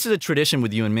a tradition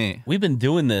with you and me. We've been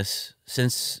doing this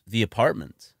since The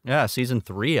Apartment. Yeah, season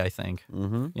 3, I think.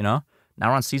 Mm-hmm. Now we're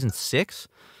on season 6.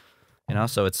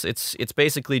 So it's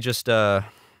basically just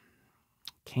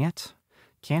can't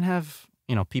have,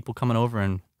 people coming over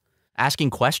and asking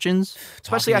questions,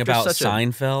 especially Talking after about such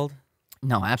Seinfeld.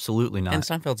 No, absolutely not. And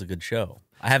Seinfeld's a good show.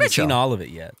 I haven't seen all of it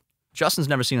yet. Justin's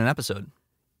never seen an episode.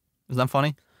 Isn't that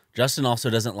funny? Justin also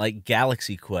doesn't like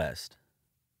Galaxy Quest.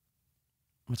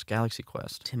 What's Galaxy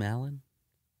Quest? Tim Allen?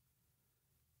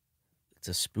 It's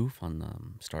a spoof on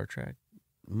the Star Trek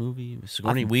movie.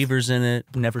 Sigourney Weaver's in it.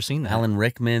 Never seen that. Alan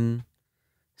Rickman.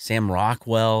 Sam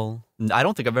Rockwell. I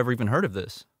don't think I've ever even heard of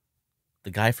this. The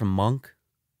guy from Monk.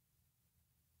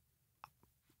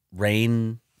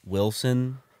 Rainn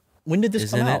Wilson. When did this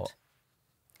come out?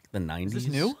 The 90s. Is this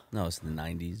new? No, it's the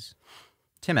 90s.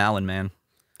 Tim Allen, man.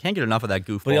 Can't get enough of that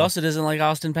goofball. But he also doesn't like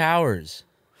Austin Powers.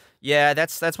 Yeah,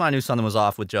 that's when I knew something was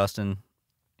off with Justin.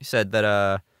 He said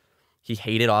that he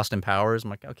hated Austin Powers. I'm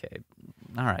like, okay,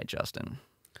 all right, Justin.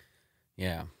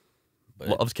 Yeah.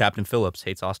 But Loves Captain Phillips,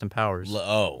 hates Austin Powers.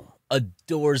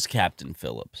 Adores Captain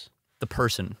Phillips. The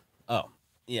person. Oh,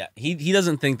 yeah. He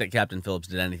doesn't think that Captain Phillips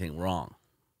did anything wrong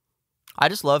I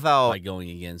just love how by going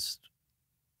against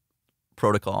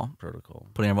protocol.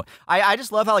 Putting everyone. I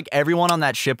just love how like everyone on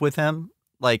that ship with him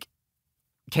like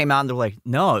came out and they're like,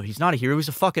 no, he's not a hero. He's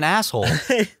a fucking asshole.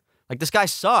 Like this guy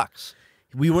sucks.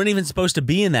 We weren't even supposed to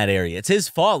be in that area. It's his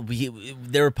fault.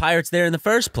 There were pirates there in the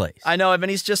first place. I know. I mean,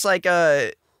 he's just like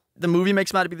the movie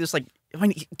makes him out to be this like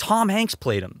Tom Hanks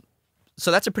played him,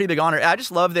 so that's a pretty big honor. I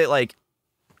just love that like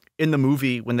in the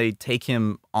movie when they take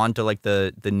him onto like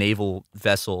the naval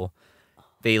vessel,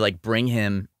 they like bring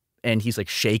him and he's like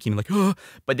shaking like, oh.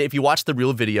 But if you watch the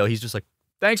real video, he's just like,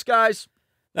 thanks guys,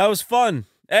 that was fun.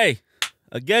 Hey,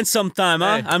 again sometime,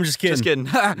 huh? Hey, I'm just kidding.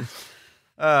 Just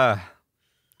kidding.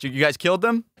 You guys killed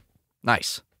them?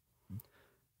 Nice.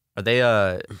 Are they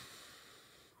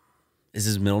Is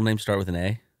his middle name start with an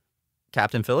A?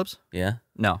 Captain Phillips? Yeah.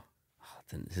 No. Oh,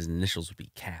 then his initials would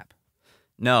be Cap.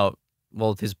 No.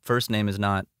 Well, his first name is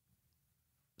not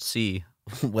C.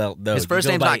 Well, no. His first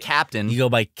name's not Captain. You go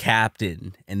by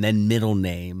Captain, and then middle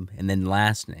name, and then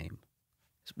last name.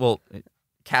 Well,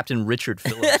 Captain Richard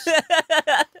Phillips.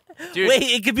 Dude. Wait,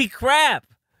 it could be Crap.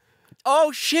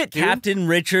 Oh, shit, dude. Captain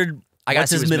Richard. I gotta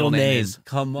What's see his what middle name? is.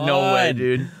 Come on. No way,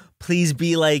 dude. Please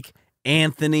be like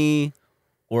Anthony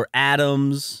or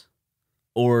Adams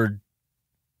or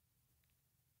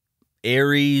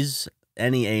Aries.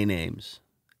 Any A names.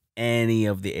 Any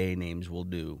of the A names will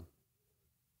do.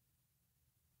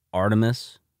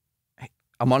 Artemis.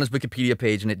 I'm on his Wikipedia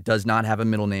page, and it does not have a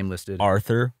middle name listed.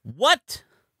 Arthur. What?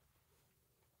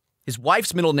 His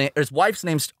wife's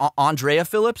name's Andrea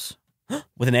Phillips.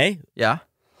 With an A? Yeah.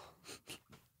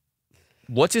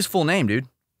 What's his full name, dude?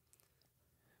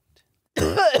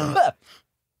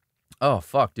 Oh,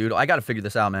 fuck, dude. I got to figure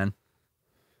this out, man.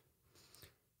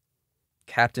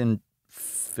 Captain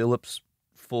Phillips'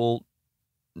 full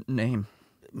name.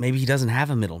 Maybe he doesn't have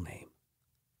a middle name.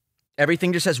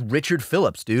 Everything just says Richard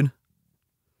Phillips, dude.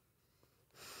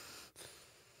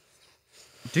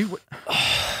 Dude, what?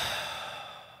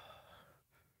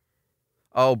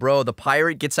 Oh, bro, the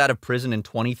pirate gets out of prison in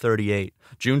 2038.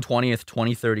 June 20th,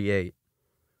 2038.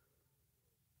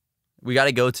 We got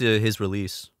to go to his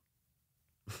release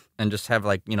and just have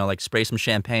like, like spray some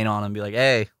champagne on him and be like,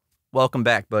 hey, welcome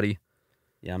back, buddy.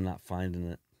 Yeah, I'm not finding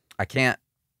it. I can't.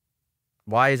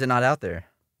 Why is it not out there?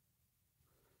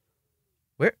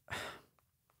 Where?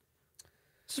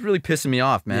 This is really pissing me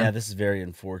off, man. Yeah, this is very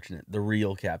unfortunate. The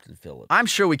real Captain Phillips. I'm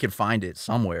sure we could find it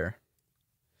somewhere.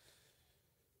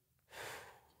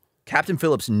 Captain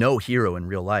Phillips, no hero in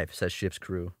real life, says ship's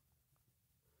crew.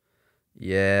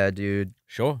 Yeah, dude.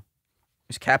 Sure.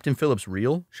 Is Captain Phillips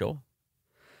real? Sure.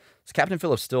 Is Captain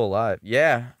Phillips still alive?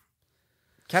 Yeah.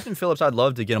 Captain Phillips, I'd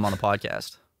love to get him on the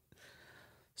podcast.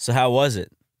 So how was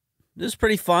it? It was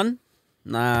pretty fun.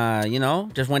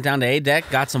 Just went down to A deck,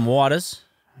 got some waters.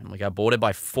 And we got boarded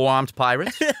by 4-armed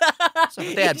pirates. So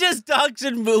He just talks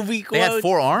in movie quotes. They had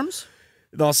 4 arms?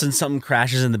 And all of a sudden something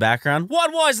crashes in the background.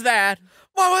 What was that?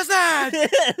 What was that?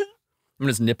 When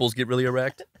his nipples get really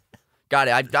erect. Got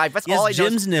it. That's all I know.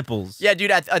 Jim's nipples. Yeah,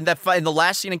 dude. In the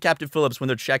last scene in Captain Phillips, when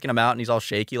they're checking him out and he's all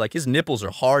shaky, like his nipples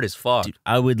are hard as fuck. Dude,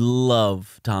 I would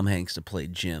love Tom Hanks to play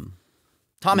Jim.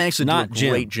 Tom Hanks would Not do a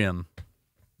great Jim.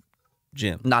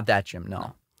 Jim. Not that Jim,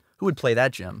 no. Who would play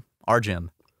that Jim? Our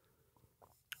Jim.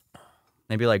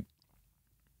 Maybe like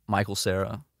Michael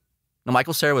Cera. No,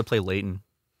 Michael Cera would play Leighton.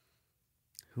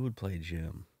 Who would play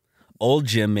Jim? Old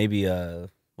Jim, maybe,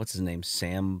 what's his name?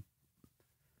 Sam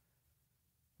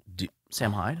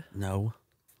Hyde? No.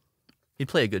 He'd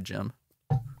play a good Jim.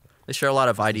 They share a lot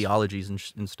of ideologies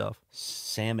and stuff.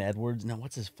 Sam Edwards? No,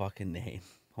 what's his fucking name?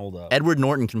 Hold up. Edward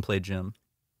Norton can play Jim.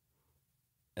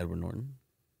 Edward Norton?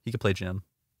 He could play Jim.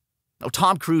 Oh,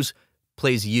 Tom Cruise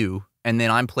plays you, and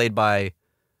then I'm played by.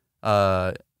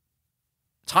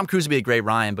 Tom Cruise would be a great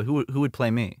Ryan, but who would play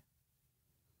me?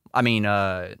 I mean,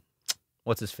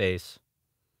 what's his face?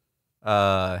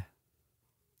 Everyone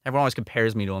always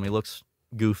compares me to him. He looks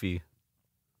goofy.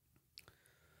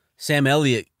 Sam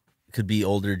Elliott could be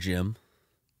older Jim.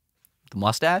 The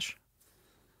mustache?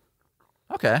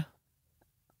 Okay.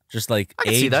 Just like I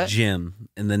can see age that. Jim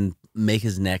and then make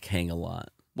his neck hang a lot.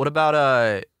 What about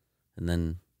And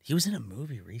then he was in a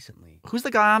movie recently. who's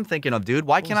the guy I'm thinking of, dude?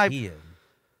 Why What can't was I he in?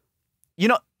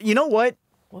 You know what?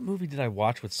 What movie did I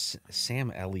watch with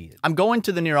Sam Elliott? I'm going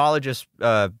to the neurologist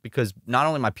because not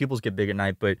only my pupils get big at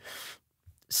night, but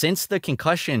since the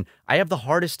concussion, I have the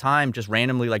hardest time just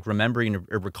randomly like remembering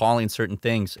or recalling certain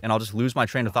things, and I'll just lose my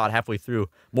train of thought halfway through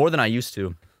more than I used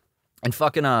to. And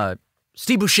fucking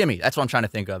Steve Buscemi, that's what I'm trying to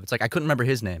think of. It's like I couldn't remember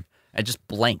his name. It just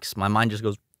blanks. My mind just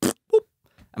goes. Boop.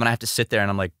 I'm gonna have to sit there and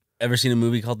I'm like, Ever seen a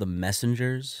movie called The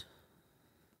Messengers?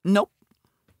 nope.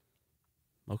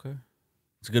 Okay.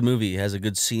 It's a good movie. It has a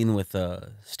good scene with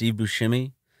Steve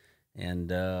Buscemi and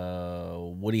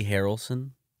Woody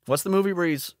Harrelson. What's the movie where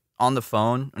he's on the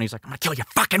phone and he's like, I'm gonna kill your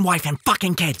fucking wife and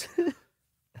fucking kids?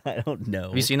 I don't know.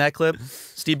 Have you seen that clip?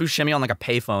 Steve Buscemi on like a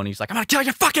payphone. He's like, I'm gonna kill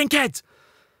your fucking kids.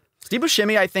 Steve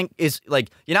Buscemi, I think, is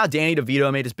like, you know how Danny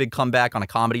DeVito made his big comeback on a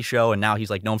comedy show and now he's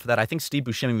like known for that? I think Steve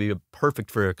Buscemi would be perfect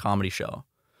for a comedy show.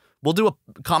 We'll do a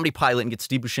comedy pilot and get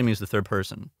Steve Buscemi as the third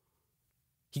person.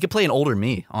 He could play an older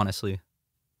me, honestly.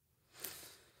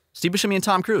 Steve Buscemi and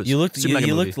Tom Cruise. You looked SuperMega you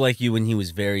movie. looked like you when he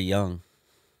was very young.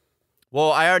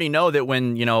 Well, I already know that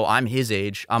when, you know, I'm his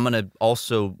age, I'm going to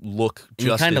also look And you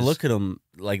just kind of as... look at him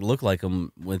look like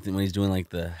him when he's doing like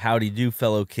the howdy do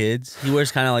fellow kids. He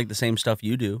wears kind of like the same stuff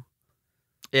you do.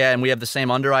 Yeah, and we have the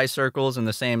same under eye circles and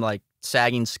the same like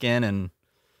sagging skin, and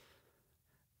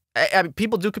I mean,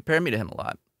 people do compare me to him a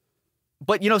lot.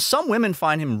 But you know, some women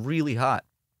find him really hot.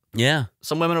 Yeah.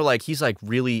 Some women are like, he's like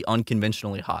really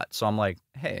unconventionally hot. So I'm like,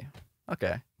 hey,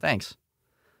 okay, thanks.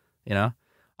 You know,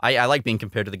 I like being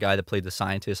compared to the guy that played the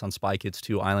scientist on Spy Kids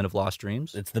 2: Island of Lost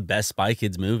Dreams. It's the best Spy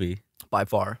Kids movie. By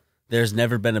far. There's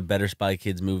never been a better Spy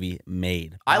Kids movie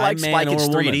made. I by like man Spy or Kids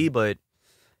woman. 3D, but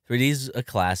 3D's a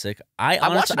classic. watched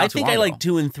Honestly, it not I too think long I like ago.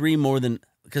 2 and 3 more than,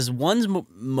 because one's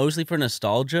mostly for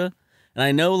nostalgia, and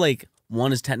I know like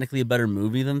 1 is technically a better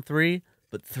movie than 3,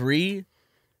 but 3,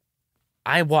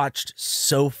 I watched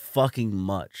so fucking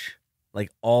much, like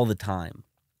all the time.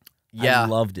 yeah, I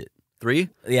loved it. 3?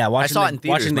 Yeah, watching saw it in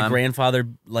theaters, watching the man. grandfather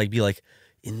like be like,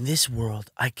 in this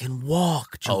world I can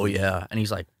walk. Oh Julian." yeah, and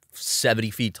he's like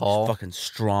 70 feet He's tall. fucking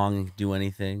strong and can do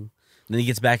anything. And then he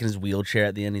gets back in his wheelchair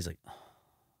at the end. He's like,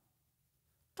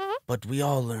 but we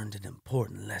all learned an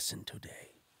important lesson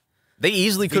today. They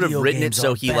easily could have Video written it games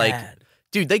so are he like, bad.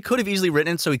 dude, they could have easily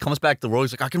written it so he comes back to the world.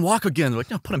 He's like, I can walk again. They're like,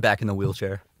 no, put him back in the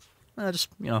wheelchair. Just,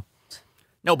 you know.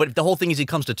 No, but the whole thing is he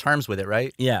comes to terms with it,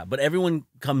 right? Yeah, but everyone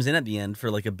comes in at the end for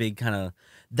like a big kind of.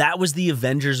 That was the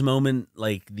Avengers moment,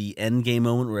 like the end game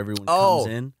moment where everyone comes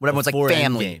in. when everyone's like before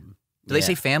family. Endgame. Do they Yeah.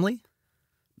 say family?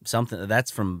 Something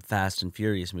that's from Fast and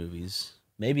Furious movies?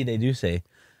 Maybe they do say.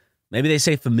 Maybe they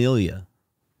say familia.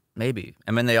 Maybe.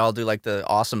 And then they all do like the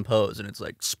awesome pose and it's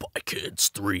like Spy Kids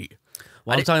 3.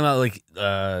 Well, I'm talking about like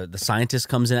the scientist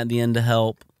comes in at the end to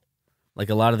help. Like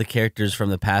a lot of the characters from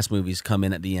the past movies come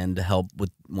in at the end to help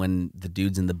with when the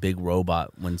dude's in the big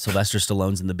robot, when Sylvester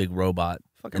Stallone's in the big robot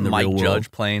in the Mike real Judge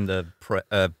world. playing the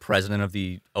president of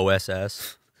the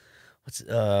OSS.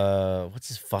 What's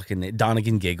his fucking name?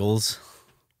 Donegan Giggles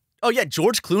Oh yeah,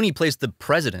 George Clooney plays the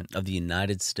president. of the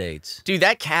United States. Dude,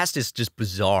 that cast is just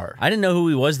bizarre. I didn't know who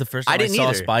he was the first time I didn't saw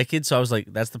either. Spy Kids, so I was like,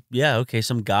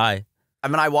 some guy. I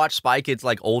mean, I watched Spy Kids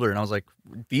like older and I was like,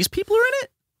 these people are in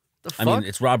it? The fuck? I mean,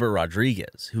 it's Robert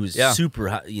Rodriguez, who's Yeah.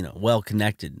 super, well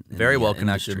connected. Very well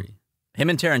connected. industry. Him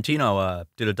and Tarantino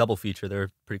did a double feature. They're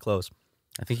pretty close.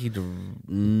 I think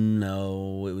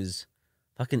no, it was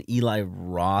fucking Eli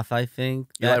Roth, I think.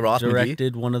 Eli that Roth McGee?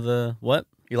 directed one of the, what?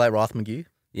 Eli Roth McGee?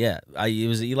 Yeah, it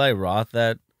was Eli Roth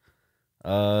that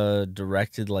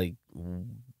directed like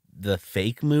the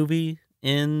fake movie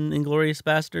in Inglourious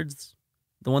Bastards,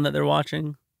 the one that they're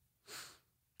watching.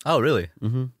 Oh, really?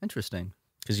 Mm-hmm. Interesting.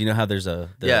 Because you know how there's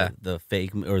the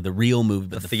fake or the real movie,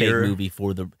 but The the theater. fake movie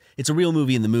for the. It's a real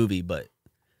movie in the movie, but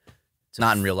It's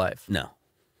not in real life. no.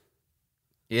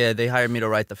 Yeah, they hired me to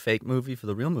write the fake movie for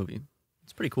the real movie.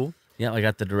 It's pretty cool. Yeah, I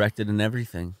got the directed and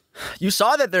everything. You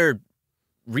saw that they're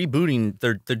rebooting.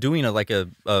 They're doing a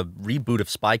reboot of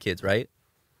Spy Kids, right?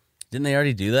 Didn't they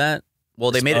already do that?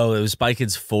 Well, they made it. Oh, it was Spy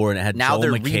Kids 4, and it had Now Joel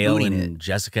they're McHale rebooting and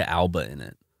Jessica Alba in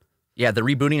it. Yeah, they're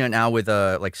rebooting it now with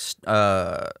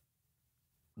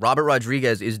Robert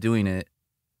Rodriguez is doing it,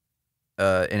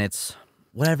 and it's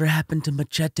Whatever happened to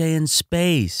Machete in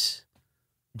space?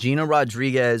 Gina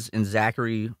Rodriguez and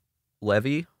Zachary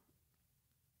Levy.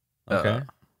 Okay.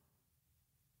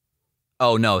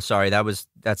 Oh no, sorry, that's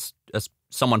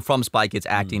someone from Spy Kids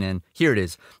acting in. Here it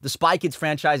is. The Spy Kids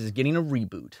franchise is getting a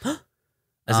reboot.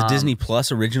 As a Disney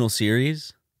Plus original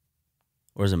series,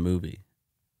 or as a movie?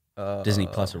 Disney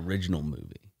Plus original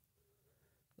movie.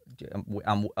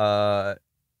 I'm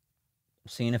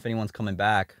seeing if anyone's coming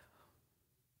back.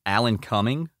 Alan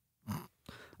Cumming.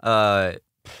 Okay,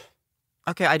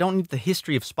 I don't need the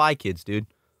history of Spy Kids, dude.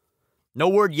 No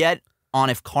word yet on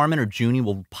if Carmen or Junie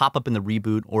will pop up in the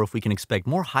reboot, or if we can expect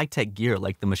more high-tech gear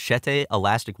like the Machete,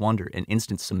 Elastic Wonder, and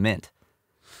Instant Cement.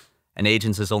 An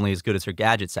agent is only as good as her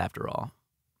gadgets, after all.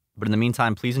 But in the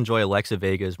meantime, please enjoy Alexa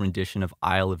Vega's rendition of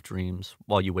Isle of Dreams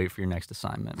while you wait for your next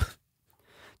assignment.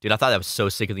 Dude, I thought that was so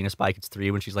sick of Lena Spy Kids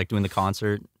 3 when she's like doing the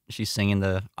concert. She's singing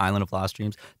the Island of Lost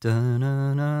Dreams. I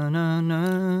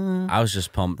was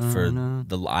just pumped for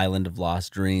the Island of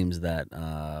Lost Dreams that,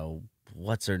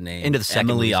 what's her name? Into the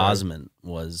second Emily movie, Osment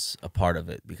was a part of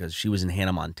it because she was in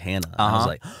Hannah Montana. I was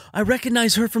like, I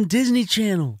recognize her from Disney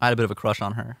Channel. I had a bit of a crush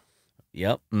on her.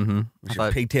 Yep. Mm-hmm.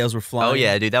 Her pigtails were flying. Oh,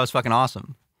 yeah, dude, that was fucking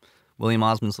awesome. William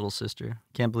Osmond's little sister.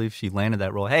 Can't believe she landed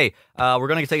that role. Hey, we're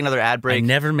going to take another ad break. I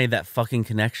never made that fucking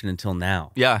connection until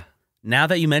now. Yeah. Now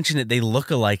that you mention it, they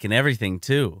look alike and everything,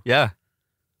 too. Yeah.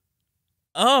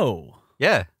 Oh.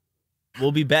 Yeah.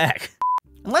 We'll be back.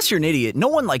 Unless you're an idiot, no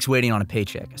one likes waiting on a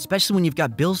paycheck, especially when you've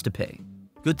got bills to pay.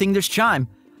 Good thing there's Chime.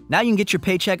 Now you can get your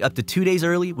paycheck up to 2 days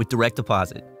early with direct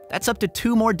deposit. That's up to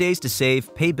 2 more days to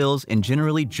save, pay bills, and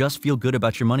generally just feel good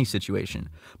about your money situation.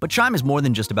 But Chime is more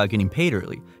than just about getting paid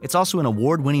early. It's also an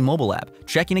award-winning mobile app,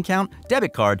 checking account,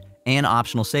 debit card, and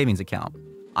optional savings account.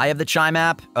 I have the Chime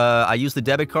app. I use the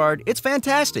debit card. It's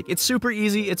fantastic. It's super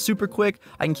easy. It's super quick.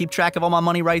 I can keep track of all my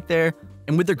money right there.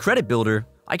 And with their credit builder,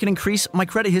 I can increase my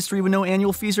credit history with no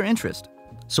annual fees or interest.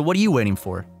 So what are you waiting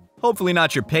for? Hopefully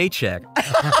not your paycheck.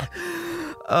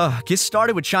 Get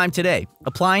started with Chime today.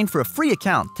 Applying for a free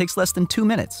account takes less than 2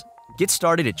 minutes. Get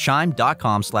started at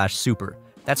chime.com/super.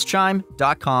 That's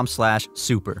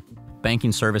chime.com/super.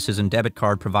 Banking services and debit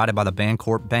card provided by the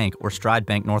Bancorp Bank or Stride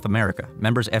Bank North America.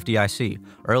 Members FDIC.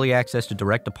 Early access to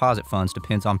direct deposit funds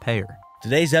depends on payer.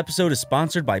 Today's episode is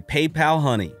sponsored by PayPal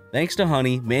Honey. Thanks to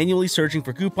Honey, manually searching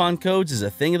for coupon codes is a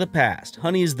thing of the past.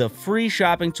 Honey is the free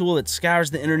shopping tool that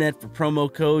scours the internet for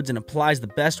promo codes and applies the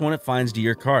best one it finds to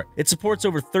your cart. It supports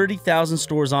over 30,000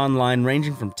 stores online,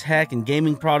 ranging from tech and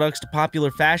gaming products to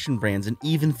popular fashion brands and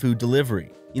even food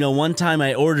delivery. You know, one time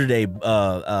I ordered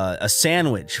a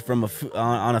sandwich from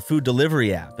on a food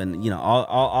delivery app, and you know,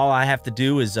 all I have to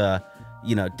do is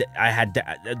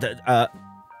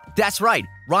That's right.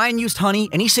 Ryan used Honey,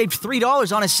 and he saved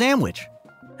 $3 on his sandwich.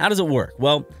 How does it work?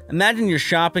 Well, imagine you're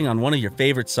shopping on one of your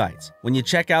favorite sites. When you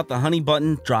check out, the Honey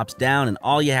button drops down, and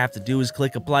all you have to do is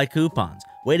click Apply Coupons.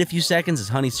 Wait a few seconds as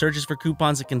Honey searches for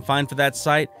coupons it can find for that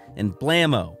site, and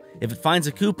blammo! If it finds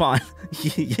a coupon,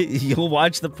 you'll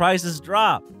watch the prices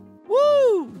drop.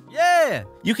 Woo! Yeah!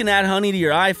 You can add Honey to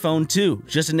your iPhone, too.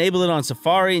 Just enable it on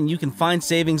Safari, and you can find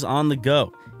savings on the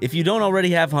go. If you don't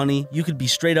already have Honey, you could be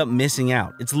straight up missing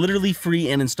out. It's literally free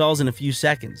and installs in a few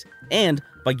seconds. And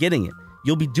by getting it,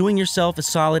 you'll be doing yourself a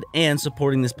solid and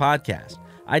supporting this podcast.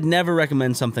 I'd never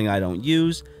recommend something I don't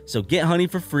use, so get Honey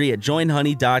for free at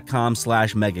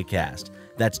joinhoney.com/megacast.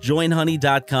 That's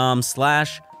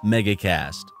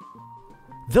joinhoney.com/megacast.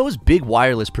 Those big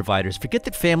wireless providers forget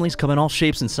that families come in all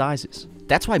shapes and sizes.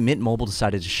 That's why Mint Mobile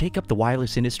decided to shake up the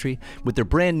wireless industry with their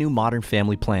brand new modern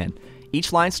family plan.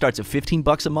 Each line starts at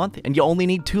 $15 a month, and you only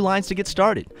need 2 lines to get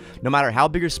started. No matter how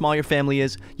big or small your family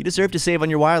is, you deserve to save on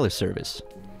your wireless service.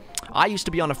 I used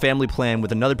to be on a family plan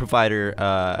with another provider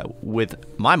with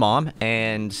my mom,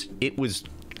 and it was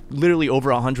literally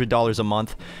over $100 a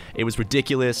month. It was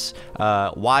ridiculous.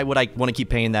 Why would I want to keep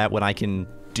paying that when I can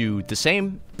do the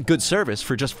same good service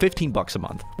for just $15 a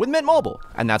month with Mint Mobile?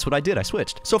 And that's what I did. I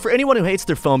switched. So for anyone who hates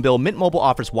their phone bill, Mint Mobile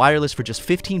offers wireless for just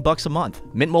 $15 a month.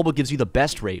 Mint Mobile gives you the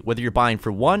best rate, whether you're buying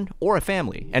for one or a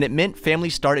family. And at Mint,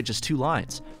 families start at just 2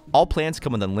 lines. All plans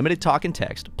come with unlimited talk and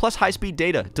text, plus high-speed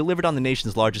data delivered on the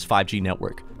nation's largest 5G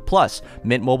network. Plus,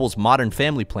 Mint Mobile's modern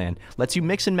family plan lets you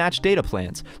mix and match data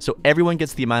plans, so everyone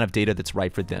gets the amount of data that's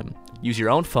right for them. Use your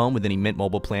own phone with any Mint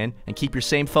Mobile plan and keep your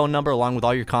same phone number along with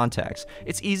all your contacts.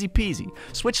 It's easy peasy.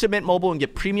 Switch to Mint Mobile and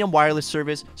get premium wireless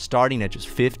service starting at just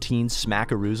 15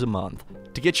 smackaroos a month.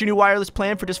 To get your new wireless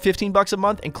plan for just $15 a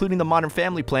month, including the Modern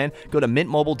Family plan, go to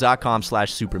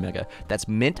mintmobile.com/supermega. That's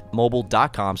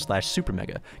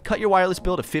mintmobile.com/supermega. Cut your wireless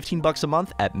bill to $15 a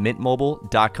month at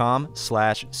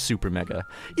mintmobile.com/supermega.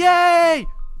 Yay!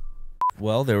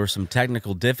 Well, there were some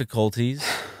technical difficulties.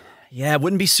 Yeah, it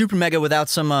wouldn't be SuperMega without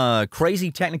some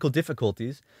crazy technical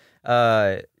difficulties.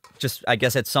 Just, I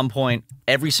guess at some point,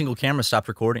 every single camera stopped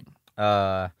recording.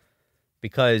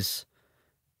 Because,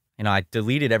 you know, I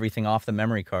deleted everything off the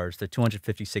memory cards, the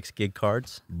 256 gig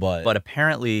cards. But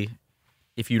apparently,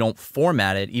 if you don't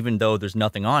format it, even though there's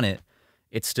nothing on it,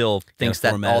 it still thinks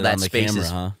that all that space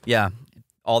is... Yeah,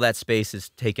 all that space is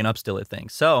taken up still, it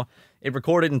thinks. So it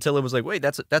recorded until it was like, wait,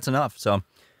 that's enough. So,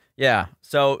 yeah.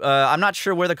 So I'm not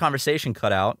sure where the conversation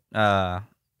cut out.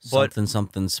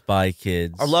 Something Spy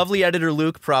Kids. Our lovely editor,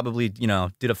 Luke, probably, you know,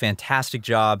 did a fantastic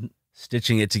job.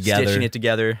 Stitching it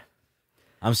together.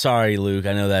 I'm sorry, Luke.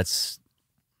 I know it's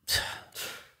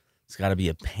got to be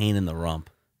a pain in the rump.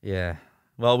 Yeah.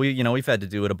 Well, we've had to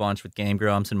do it a bunch with Game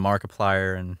Grumps and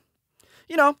Markiplier and,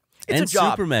 you know, it's a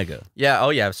job. SuperMega. Yeah.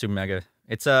 Oh, yeah. SuperMega.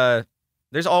 It's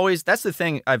there's always, that's the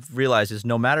thing I've realized is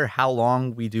no matter how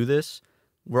long we do this,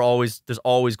 there's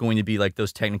always going to be like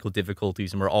those technical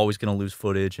difficulties and we're always going to lose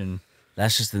footage. And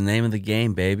that's just the name of the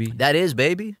game, baby. That is,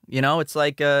 baby. You know, it's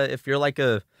like if you're like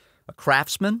a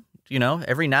craftsman, you know,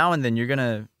 every now and then you're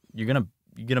gonna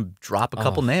drop a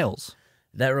couple nails.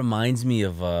 That reminds me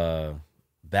of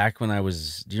back when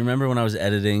do you remember when I was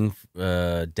editing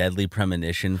Deadly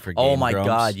Premonition for Game Oh my Grumps?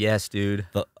 God, yes, dude.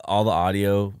 All the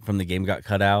audio from the game got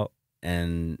cut out,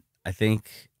 and I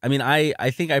think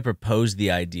I proposed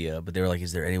the idea, but they were like,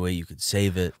 "Is there any way you could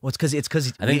save it?" Well, it's because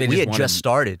we had just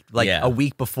started like a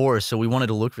week before, so we wanted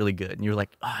to look really good. And you're like,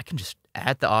 "Oh, I can just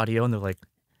add the audio," and they're like,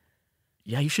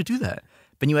 "Yeah, you should do that."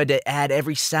 But you had to add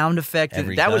every sound effect.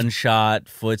 Every gunshot,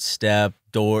 footstep,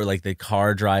 door, like the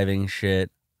car driving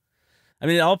shit. I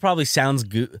mean, it all probably sounds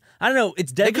good. I don't know.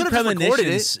 It's Deadly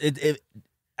Premonition.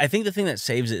 I think the thing that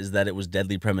saves it is that it was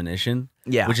Deadly Premonition.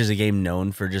 Yeah. Which is a game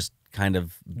known for just kind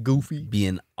of goofy,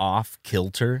 being off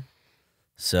kilter.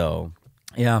 So.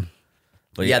 Yeah.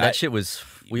 But yeah, that shit was.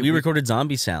 We recorded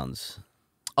zombie sounds.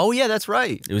 Oh, yeah, that's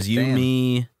right. It was you,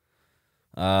 me,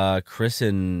 Chris,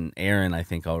 and Aaron, I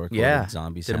think, all recorded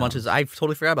zombie sounds. Did a bunch of. I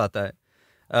totally forgot about that.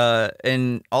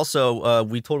 And also,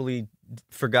 we totally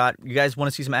forgot. You guys want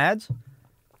to see some ads?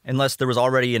 Unless there was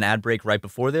already an ad break right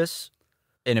before this.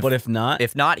 And if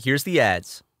not, here's the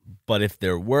ads. But if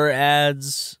there were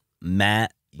ads,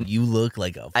 Matt, you look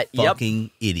like a fucking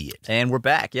idiot. And we're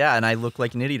back, yeah. And I look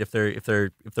like an idiot if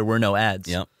there were no ads.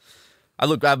 Yep. I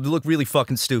look really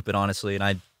fucking stupid, honestly, and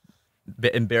I'd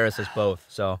embarrass us both.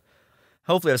 So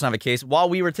hopefully that's not the case. While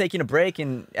we were taking a break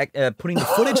and putting the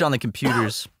footage on the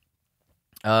computers,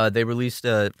 they released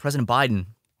President Biden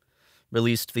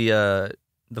released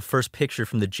the first picture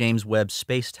from the James Webb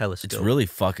Space Telescope. It's really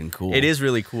fucking cool. It is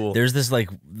really cool. There's this like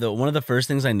one of the first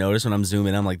things I notice when I'm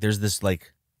zooming, I'm like, there's this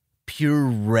like pure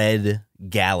red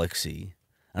galaxy.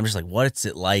 I'm just like, what's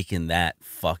it like in that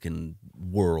fucking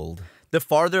world? The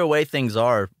farther away things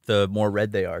are, the more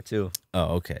red they are too.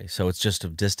 Oh, okay. So it's just a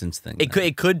distance thing.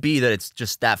 It could be that it's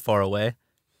just that far away,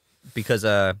 because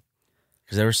there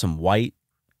were some white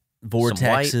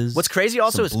vortexes. What's crazy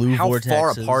also is how vortexes.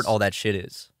 Far apart all that shit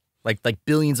is. Like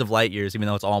billions of light years, even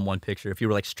though it's all in one picture. If you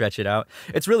were like stretch it out,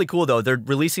 it's really cool though. They're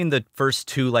releasing the first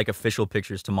two like official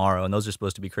pictures tomorrow, and those are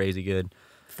supposed to be crazy good.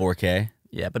 4K.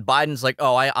 Yeah, but Biden's like,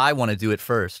 oh, I want to do it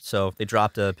first, so they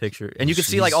dropped a picture, and you can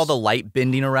see like all the light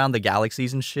bending around the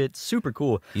galaxies and shit. Super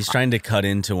cool. He's trying to cut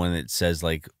into when it says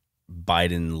like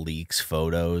Biden leaks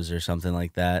photos or something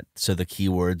like that, so the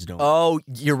keywords don't. Oh,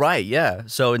 you're right. Yeah.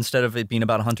 So instead of it being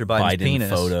about Hunter Biden's penis,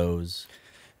 photos.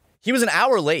 He was an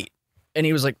hour late. And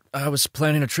he was like, I was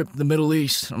planning a trip to the Middle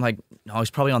East. I'm like, no, he's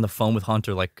probably on the phone with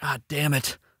Hunter, like, God damn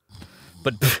it.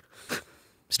 But,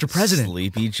 Mr. President.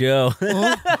 Sleepy Joe.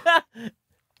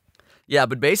 Yeah,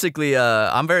 but basically,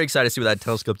 I'm very excited to see what that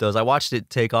telescope does. I watched it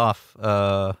take off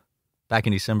back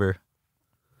in December.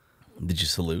 Did you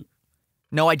salute?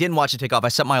 No, I didn't watch it take off. I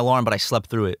set my alarm, but I slept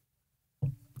through it.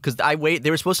 Because they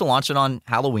were supposed to launch it on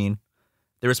Halloween.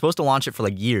 They were supposed to launch it for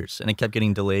like years, and it kept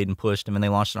getting delayed and pushed, and then they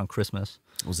launched it on Christmas.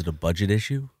 Was it a budget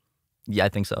issue? Yeah, I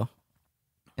think so.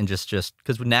 And just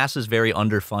because NASA's very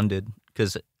underfunded,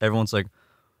 because everyone's like,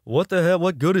 what the hell?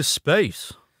 What good is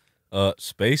space?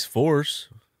 Space Force.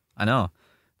 I know.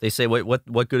 They say,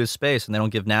 what good is space? And they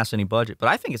don't give NASA any budget. But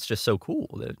I think it's just so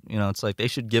cool that, you know, it's like they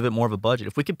should give it more of a budget.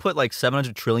 If we could put like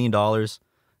 $700 trillion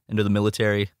into the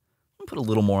military, put a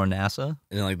little more on NASA.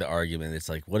 And then like the argument, it's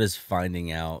like, what is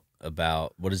finding out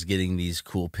about, what is getting these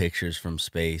cool pictures from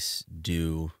space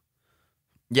do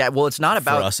Yeah, well, it's not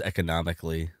about for us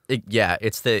economically.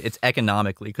 It's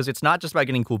economically, because it's not just about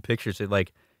getting cool pictures.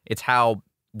 It's how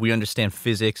we understand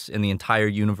physics and the entire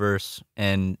universe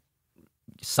and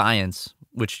science,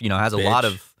 which has a lot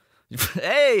of.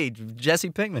 Hey, Jesse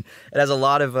Pinkman. It has a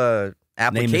lot of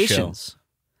applications.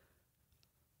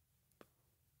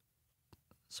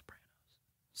 Sopranos.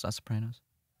 It's not Sopranos.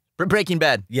 Breaking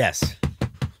Bad. Yes.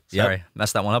 Sorry,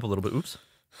 messed that one up a little bit. Oops.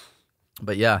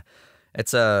 But yeah,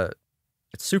 it's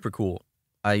super cool.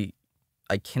 I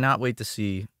cannot wait to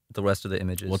see the rest of the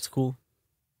images. What's cool?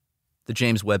 The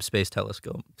James Webb Space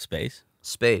Telescope. Space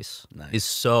Nice. Is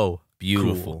so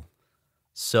beautiful. Cool.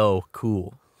 So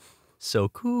cool. So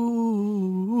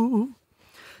cool.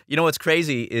 You know what's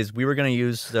crazy is we were going to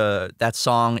use that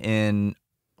song in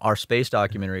our space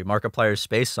documentary, Markiplier's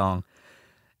space song,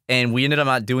 and we ended up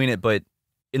not doing it, but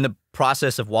in the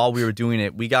process of while we were doing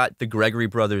it, we got the Gregory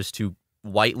brothers to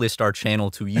whitelist our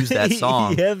channel to use that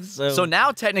song. So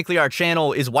now technically our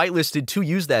channel is whitelisted to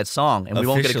use that song, and we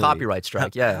won't get a copyright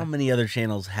strike. How many other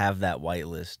channels have that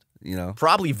whitelist?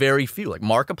 Probably very few. Like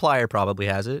Markiplier probably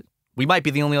has it. We might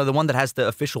be the only other one that has the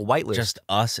official whitelist. Just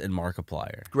us and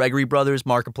Markiplier. Gregory brothers,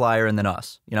 Markiplier, and then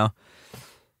us.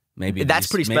 Maybe that's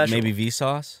pretty special. Maybe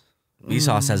Vsauce.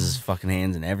 Vsauce has his fucking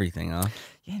hands in everything, huh?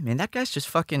 Yeah, man, that guy's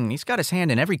just he's got his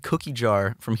hand in every cookie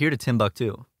jar from here to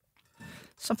Timbuktu.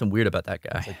 Something weird about that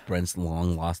guy. It's like Brent's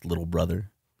long-lost little brother.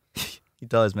 He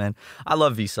does, man. I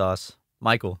love Vsauce.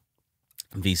 Michael.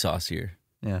 Vsauce here.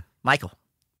 Yeah. Michael.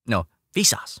 No,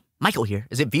 Vsauce. Michael here.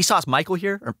 Is it Vsauce Michael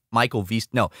here? Or Michael V...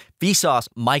 No, Vsauce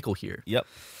Michael here. Yep.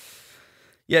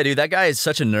 Yeah, dude, that guy is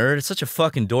such a nerd. It's such a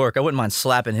fucking dork. I wouldn't mind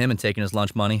slapping him and taking his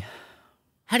lunch money.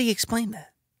 How do you explain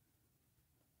that?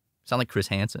 Sound like Chris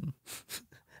Hansen.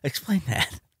 Explain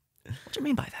that. What do you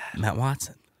mean by that? Matt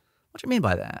Watson. What do you mean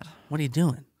by that? What are you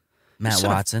doing? Matt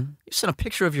Watson. You sent a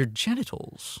picture of your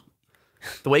genitals.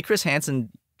 The way Chris Hansen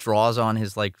draws on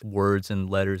his words and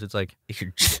letters, it's like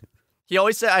he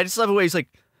always said. I just love the way he's like,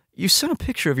 "You sent a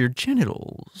picture of your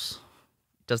genitals."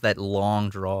 Does that long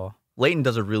draw? Leighton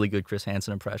does a really good Chris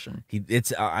Hansen impression.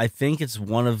 I think it's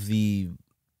one of the,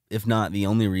 if not the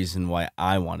only reason why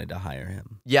I wanted to hire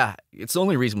him. Yeah, it's the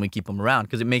only reason we keep him around,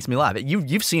 because it makes me laugh.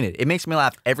 You've seen it. It makes me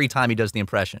laugh every time he does the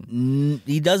impression.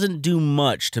 He doesn't do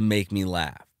much to make me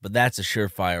laugh, but that's a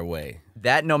surefire way.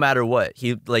 That no matter what,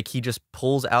 he just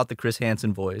pulls out the Chris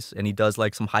Hansen voice, and he does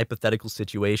some hypothetical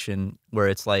situation where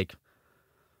it's like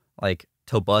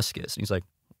Tobuscus, and he's like,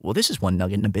 "Well, this is one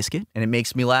nugget and a biscuit," and it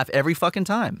makes me laugh every fucking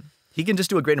time. He can just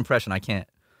do a great impression. I can't.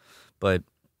 But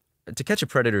To Catch a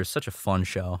Predator is such a fun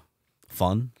show.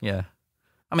 Fun? Yeah.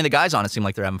 I mean, the guys on it seem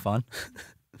like they're having fun.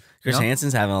 Chris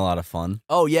Hansen's having a lot of fun.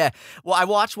 Oh, yeah. Well, I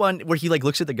watched one where he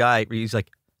looks at the guy, where he's like,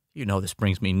 "This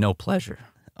brings me no pleasure."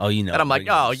 Oh, And I'm like,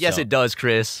 "Oh, yes, it does,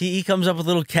 Chris." He comes up with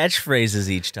little catchphrases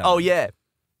each time. Oh, yeah.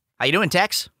 "How you doing,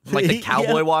 Tex?" Like the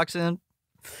cowboy walks in.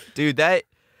 Dude, that...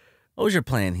 What was your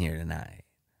plan here tonight?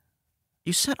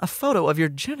 You sent a photo of your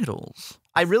genitals.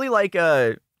 I really like...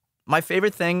 my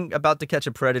favorite thing about To Catch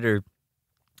a Predator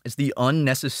is the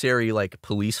unnecessary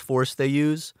police force they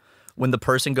use when the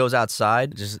person goes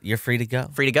outside. Just, you're free to go.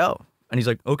 Free to go. And he's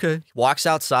like, "Okay." Walks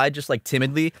outside just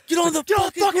timidly. Get on the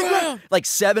fucking ground.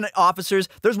 7 officers.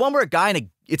 There's one where a guy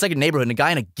it's like a neighborhood, and a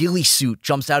guy in a ghillie suit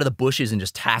jumps out of the bushes and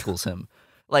just tackles him.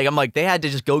 I'm like, they had to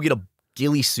just go get a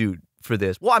ghillie suit for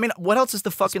this. Well, I mean, what else is the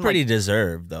fucking... It's pretty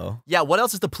deserved, though. Yeah, what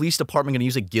else is the police department going to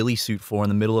use a ghillie suit for in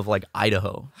the middle of Hiding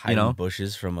Idaho?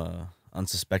 bushes from a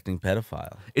unsuspecting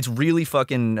pedophile. It's really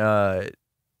fucking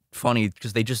funny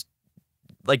because they just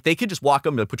they could just walk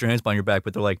up and put your hands behind your back,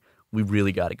 but they're like, "We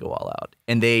really got to go all out."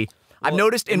 And I've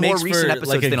noticed in more recent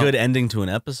episodes, a good ending to an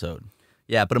episode.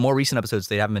 Yeah, but in more recent episodes,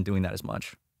 they haven't been doing that as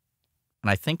much. And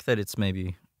I think that it's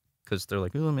maybe because they're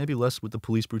like, "Oh, maybe less with the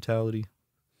police brutality."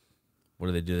 What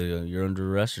do? They go, "You're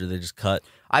under arrest," or do they just cut?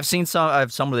 I've seen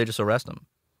some where they just arrest them.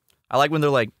 I like when they're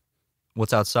like,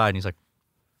 "What's outside?" And he's like,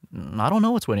 "I don't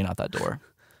know what's waiting out that door."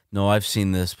 No, I've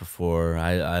seen this before.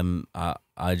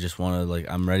 I just want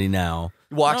to I'm ready now.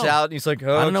 He walks out and he's like,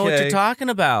 "Okay." I don't know what you're talking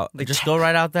about. Just go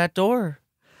right out that door.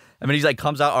 I mean, he's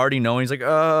comes out already knowing. He's like,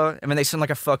 I mean, they send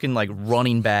a fucking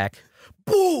running back.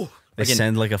 Boo! They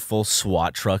send a full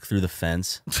SWAT truck through the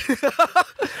fence.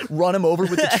 Run him over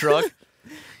with the truck.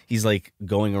 He's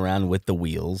going around with the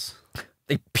wheels.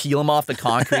 They peel him off the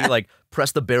concrete,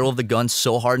 press the barrel of the gun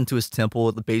so hard into his temple,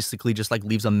 it basically just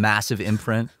leaves a massive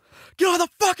imprint. "Get on the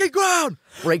fucking ground!"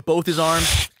 Break both his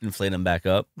arms. Inflate him back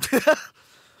up. I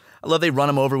love they run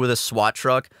him over with a SWAT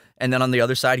truck, and then on the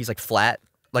other side, he's flat,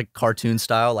 cartoon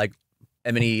style,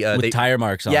 and then with tire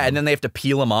marks on Yeah, him. and then they have to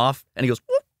peel him off, and he goes,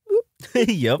 "Whoop, whoop."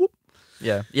 Yep.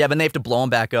 Yeah, but they have to blow him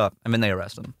back up, and then they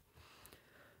arrest him.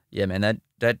 Yeah, man,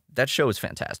 that show is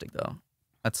fantastic though.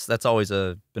 That's always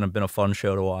been a fun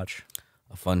show to watch.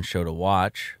 A fun show to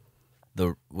watch.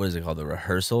 What is it called? The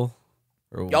Rehearsal?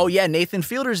 Oh yeah, Nathan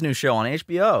Fielder's new show on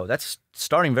HBO. That's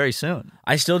starting very soon.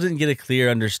 I still didn't get a clear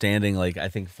understanding, like I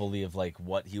think fully of like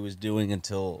what he was doing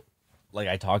until like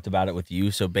I talked about it with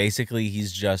you. So basically,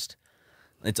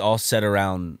 it's all set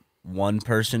around one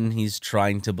person. He's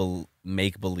trying to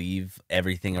make believe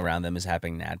everything around them is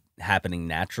happening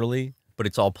naturally. But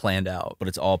it's all planned out.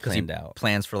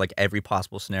 Plans for like every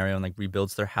possible scenario and like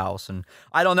rebuilds their house. And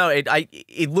I don't know.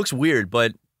 It looks weird,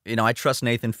 but you know, I trust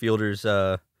Nathan Fielder's.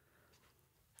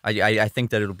 I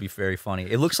think that it'll be very funny.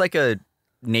 It looks like a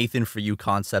Nathan For You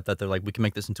concept that they're like, we can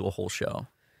make this into a whole show.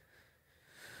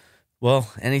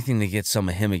 Well, anything to get some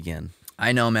of him again.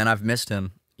 I know, man. I've missed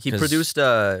him. He produced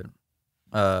what's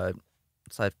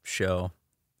that show?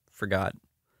 Forgot.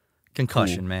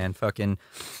 Concussion, man. Fucking,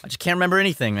 I just can't remember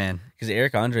anything, man. Because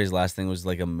Eric Andre's last thing was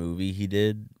like a movie he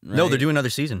did. Right? No, they're doing another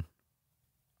season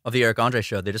of the Eric Andre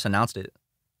show. They just announced it.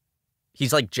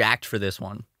 He's like jacked for this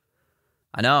one.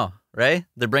 I know, right?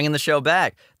 They're bringing the show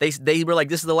back. They were like,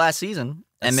 this is the last season,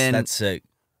 and then that's sick.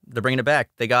 They're bringing it back.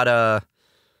 They got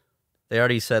they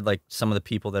already said like some of the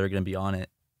people that are going to be on it,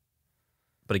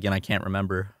 but again, I can't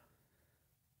remember.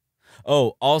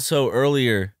 Oh, also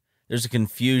earlier, there's a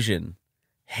confusion.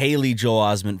 Haley Joel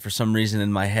Osment for some reason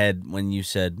in my head when you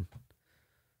said.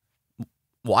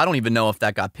 Well, I don't even know if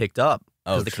that got picked up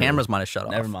because the true. cameras might have shut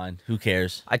off. Never mind. Who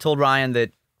cares? I told Ryan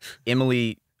that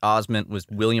Emily Osment was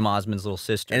William Osment's little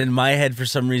sister. And in my head, for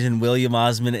some reason, William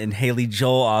Osment and Haley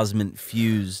Joel Osment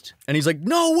fused. And he's like,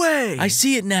 no way! I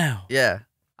see it now. Yeah.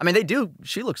 I mean, they do.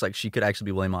 She looks like she could actually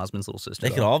be William Osment's little sister.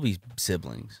 They could all be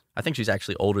siblings. I think she's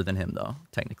actually older than him, though,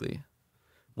 technically.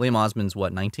 William Osment's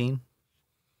what, 19?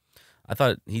 I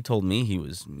thought he told me he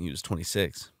was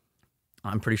 26.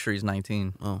 I'm pretty sure he's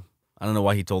 19. Oh. I don't know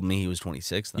why he told me he was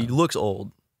 26, though. He looks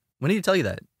old. When did he tell you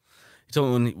that? He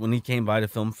told me when he came by to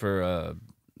film for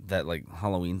that like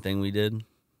Halloween thing we did.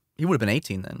 He would have been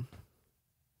 18 then.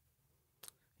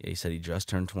 Yeah, he said he just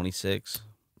turned 26.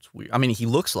 It's weird. I mean, he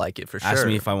looks like it for sure. Asked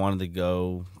me if I wanted to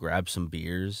go grab some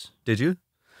beers. Did you?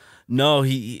 No,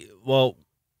 well,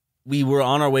 we were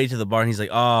on our way to the bar, and he's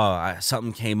like,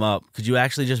 something came up. Could you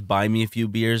actually just buy me a few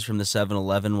beers from the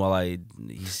 7-Eleven while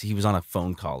he was on a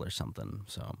phone call or something,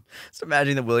 so. Just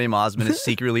imagine that William Osment is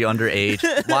secretly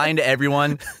underage, lying to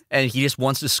everyone, and he just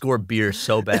wants to score beer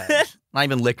so bad. Not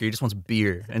even liquor, he just wants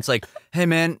beer. And it's like, hey,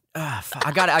 man,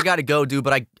 I gotta go, dude,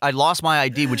 but I lost my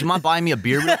ID. Would you mind buying me a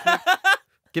beer real quick?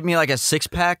 Give me like a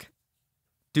 6-pack?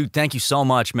 Dude, thank you so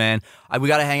much, man. We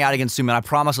gotta hang out again soon, man. I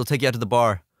promise I'll take you out to the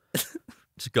bar.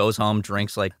 Just goes home,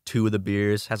 drinks like 2 of the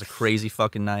beers, has a crazy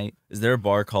fucking night. Is there a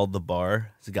bar called The Bar?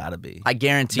 It's gotta be. I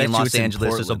guarantee in Los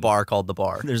Angeles there's a bar called The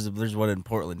Bar. There's one in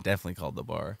Portland definitely called The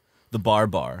Bar. The Bar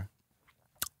Bar.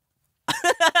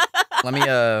 Let me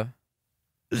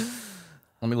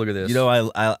look at this. You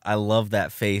know, I love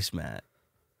that face, Matt.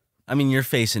 I mean, your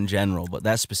face in general, but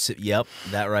that specific, yep,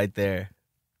 that right there.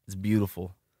 It's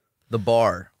beautiful. The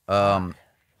Bar. The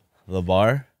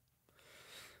Bar?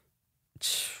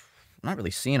 I'm not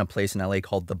really seeing a place in LA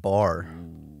called The Bar.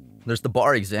 There's the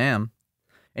bar exam.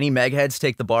 Any megheads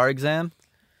take the bar exam?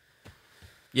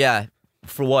 Yeah.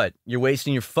 For what? You're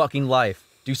wasting your fucking life.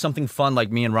 Do something fun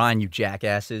like me and Ryan, you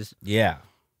jackasses. Yeah.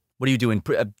 What are you doing?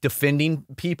 Defending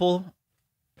people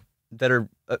that are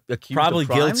accused probably of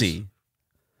crimes? Guilty.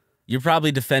 You're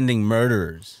probably defending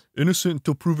murderers. Innocent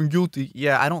until proven guilty.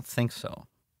 Yeah, I don't think so.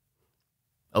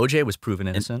 OJ was proven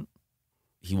innocent.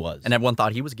 He was. And everyone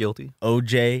thought he was guilty.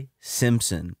 O.J.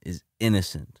 Simpson is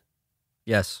innocent.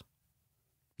 Yes.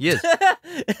 He is.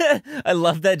 I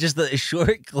love that. Just the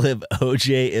short clip.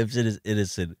 O.J. Simpson is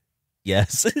innocent.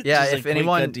 Yes. Yeah, Just if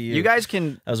anyone, you guys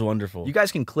can. That was wonderful. You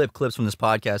guys can clip clips from this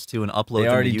podcast too and upload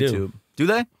them to YouTube. Do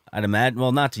they? I'd imagine.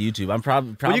 Well, not to YouTube. I'm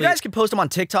probably. Well, you guys can post them on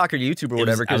TikTok or YouTube or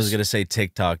whatever. I was gonna say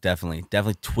TikTok, definitely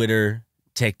Twitter,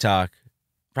 TikTok.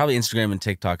 Probably Instagram and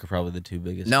TikTok are probably the two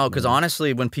biggest. No, because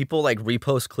honestly, when people like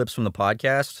repost clips from the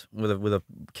podcast with a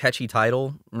catchy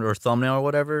title or thumbnail or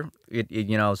whatever, it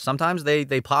you know, sometimes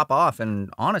they pop off,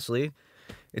 and honestly,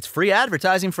 it's free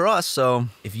advertising for us. So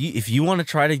if you want to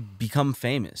try to become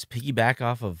famous, piggyback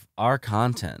off of our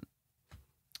content.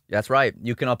 That's right.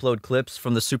 You can upload clips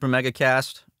from the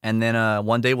SuperMegaCast, and then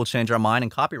one day we'll change our mind and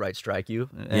copyright strike you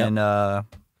and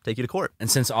take you to court.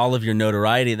 And since all of your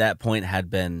notoriety at that point had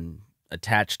been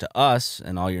attached to us,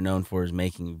 and all you're known for is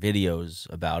making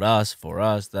videos about us, for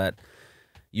us, that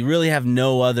you really have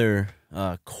no other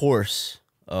course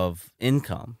of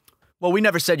income. Well, we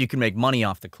never said you can make money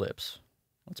off the clips.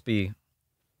 Let's be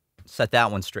Set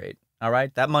that one straight. All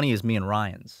right, that money is me and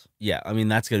Ryan's. Yeah, I mean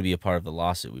that's going to be a part of the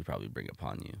lawsuit we probably bring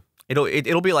upon you.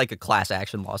 It'll be like a class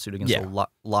action lawsuit against Yeah. a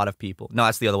lot of people. No,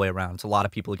 that's the other way around. It's a lot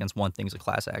of people against one thing's a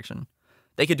class action.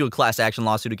 They could do a class action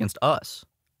lawsuit against us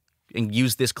and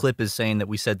use this clip as saying that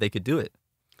we said they could do it.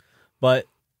 But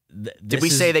Did we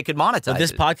say they could monetize But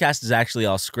this it? podcast is actually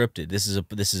all scripted. This is art.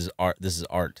 This is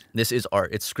art. This is art.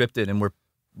 It's scripted, and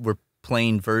we're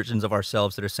playing versions of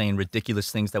ourselves that are saying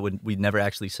ridiculous things that we'd never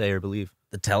actually say or believe.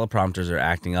 The teleprompters are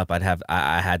acting up. I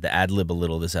had to ad lib a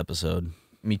little this episode.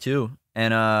 Me too.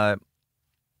 And I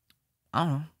don't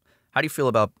know. How do you feel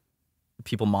about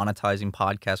people monetizing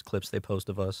podcast clips they post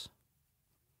of us?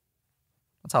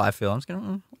 That's how I feel. I'm just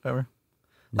gonna whatever.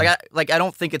 Yeah. I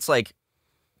don't think it's like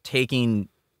taking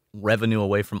revenue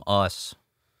away from us.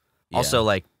 Yeah. Also,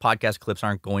 like podcast clips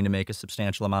aren't going to make a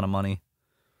substantial amount of money.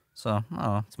 So I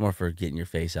don't know. It's more for getting your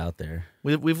face out there.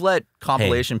 We've let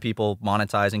compilation people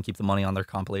monetize and keep the money on their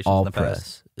compilations All in the press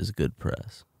past. is good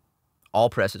press. All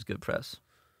press is good press.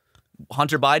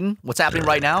 Hunter Biden, what's happening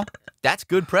right now? That's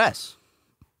good press.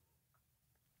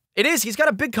 It is. He's got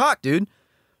a big cock, dude.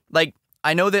 Like,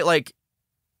 I know that, like,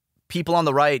 people on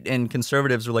the right and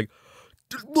conservatives are like,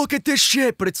 look at this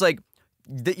shit. But it's like,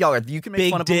 y'all, you can make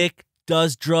Big fun of him. dick,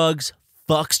 does drugs,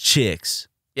 fucks chicks.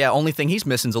 Yeah, only thing he's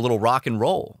missing is a little rock and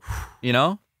roll. You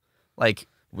know? Like,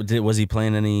 Was he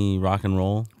playing any rock and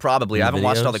roll? probably. In I the haven't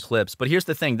watched all the videos? clips. But here's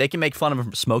the thing. They can make fun of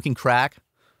him for smoking crack,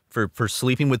 for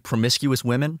sleeping with promiscuous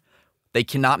women. They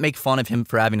cannot make fun of him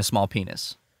for having a small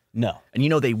penis. No. And you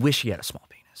know they wish he had a small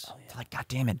penis. Oh, yeah. They're like, God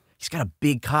damn it, he's got a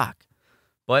big cock.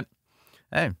 But,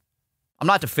 hey, I'm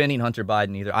not defending Hunter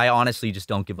Biden either. I honestly just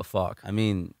don't give a fuck. I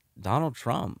mean, Donald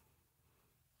Trump.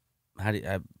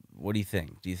 What do you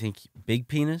think? Do you think big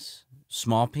penis,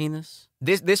 small penis?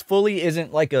 This fully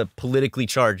isn't like a politically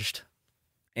charged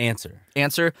Answer.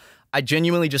 answer. I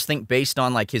genuinely just think based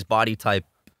on like his body type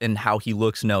and how he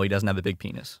looks, no, he doesn't have a big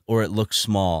penis. Or it looks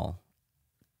small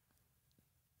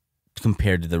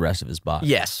compared to the rest of his body.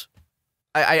 Yes.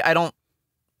 I don't.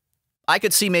 I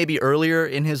could see maybe earlier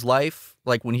in his life,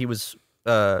 like when he was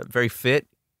very fit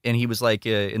and he was like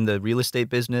in the real estate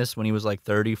business when he was like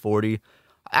 30, 40.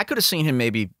 I could have seen him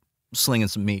maybe slinging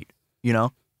some meat, you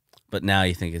know? But now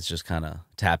you think it's just kind of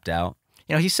tapped out?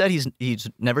 You know, he said he's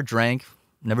never drank,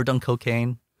 never done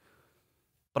cocaine.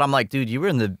 But I'm like, dude, you were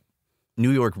in the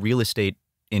New York real estate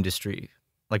industry,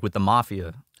 like with the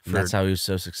mafia. And that's how he was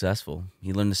so successful.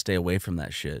 He learned to stay away from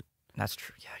that shit. That's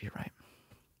true. Yeah, you're right.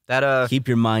 That Keep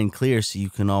your mind clear so you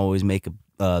can always make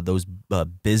those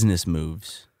business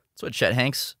moves. That's what Chet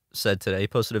Hanks said today. He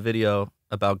posted a video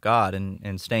about God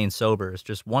and staying sober. It's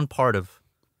just one part of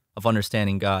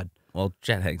understanding God. Well,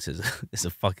 Chet Hanks is a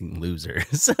fucking loser.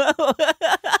 So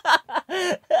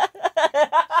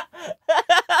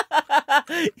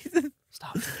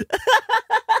Stop.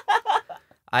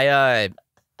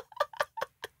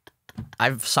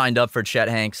 I've signed up for Chet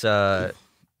Hanks'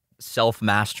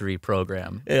 self-mastery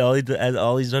program. hey,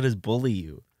 all he's done is bully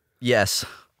you. Yes.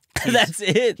 That's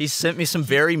it. He sent me some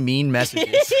very mean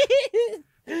messages.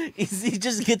 He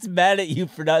just gets mad at you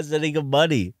for not sending him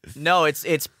money No, it's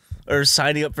or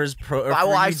signing up for his pro. Or well,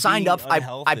 for I you signed being up. I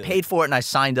unhealthy. paid for it and I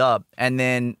signed up, and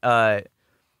then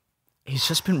he's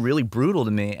just been really brutal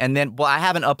to me. And then, well, I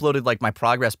haven't uploaded like my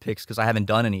progress pics because I haven't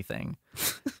done anything.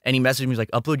 And he messaged me, he's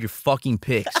like, "Upload your fucking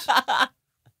pics."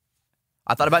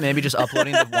 I thought about maybe just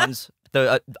uploading the ones.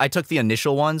 I took the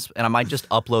initial ones, and I might just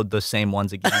upload the same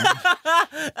ones again.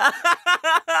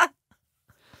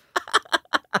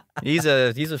 He's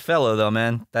a fellow though,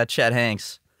 man. That Chet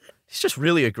Hanks, he's just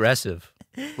really aggressive.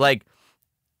 Like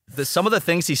some of the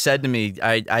things he said to me,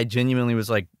 I genuinely was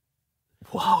like,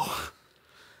 whoa.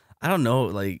 I don't know.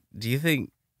 Like, do you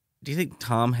think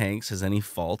Tom Hanks has any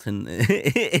fault in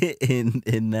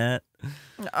that?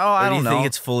 Oh, I Or do don't you know. think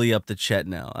it's fully up to Chet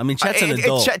now? I mean, Chet's an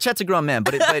adult. Chet's a grown man,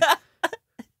 but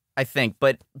I think.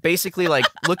 But basically, like,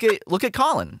 look at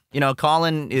Colin. You know,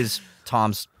 Colin is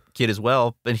Tom's kid as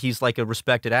well, but he's like a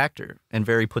respected actor and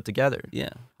very put together. Yeah,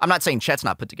 I'm not saying Chet's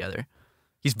not put together.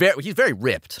 He's very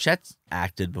ripped. Chet's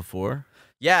acted before,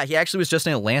 Yeah, he actually was just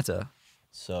in Atlanta,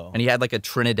 so and he had like a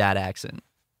Trinidad accent.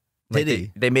 Did Like,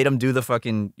 he? They made him do the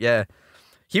fucking yeah.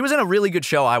 He was in a really good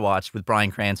show I watched with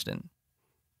Bryan Cranston,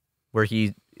 where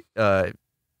he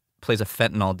plays a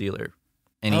fentanyl dealer.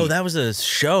 And Oh, he, that was a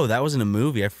show. That wasn't a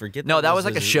movie. I forget. No, that was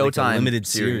like a Showtime limited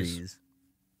series. series.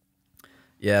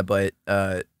 yeah, but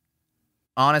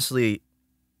honestly,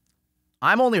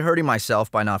 I'm only hurting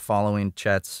myself by not following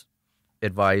Chet's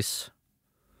advice.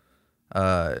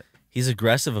 He's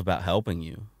aggressive about helping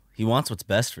you. He wants what's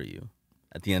best for you.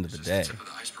 At the end of the day,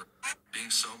 Being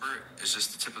sober is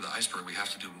just the tip of the iceberg. We have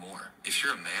to do more. If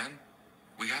you're a man,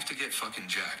 we have to get fucking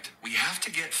jacked. We have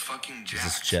to get fucking jacked.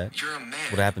 Is this Jet? You're a man.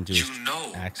 What happened to his You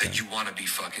know accent? that you want to be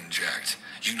fucking jacked.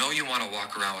 You know you want to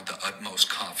walk around with the utmost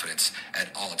confidence at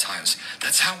all times.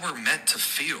 That's how we're meant to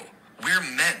feel. We're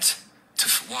meant to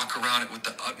walk around it with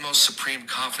the utmost supreme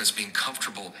confidence, being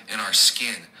comfortable in our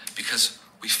skin because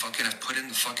we fucking have put in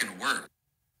the fucking work.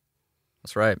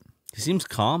 That's right. He seems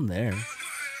calm there.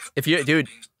 If you, dude,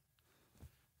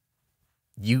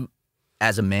 you,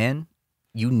 as a man,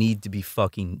 you need to be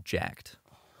fucking jacked.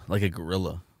 Like a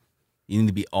gorilla. You need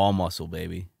to be all muscle,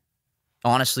 baby.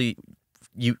 Honestly,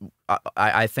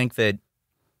 I think that,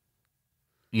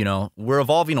 you know, we're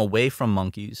evolving away from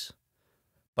monkeys,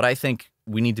 but I think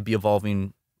we need to be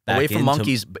evolving away from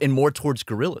monkeys and more towards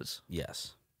gorillas.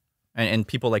 Yes. And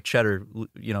people like Cheddar,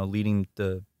 you know, leading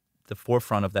the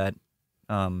forefront of that,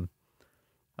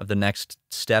 of the next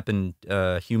step in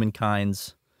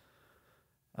humankind's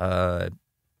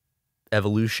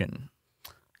evolution.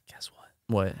 Guess what?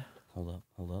 What? Hold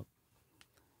up.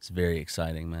 It's very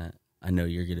exciting, Matt. I know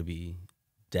you're going to be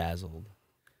dazzled.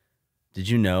 Did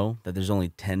you know that there's only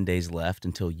 10 days left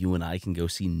until you and I can go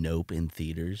see Nope in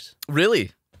theaters?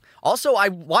 Really? Also, I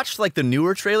watched like the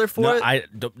newer trailer for it.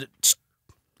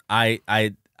 I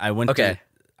went Okay.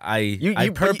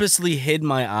 I purposely hid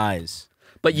my eyes.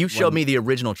 But you showed me the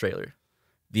original trailer.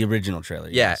 The original trailer,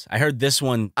 Yeah. yes. I heard this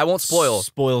one I won't spoil.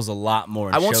 Spoils a lot more.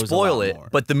 And I won't shows spoil a lot it, more.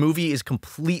 but the movie is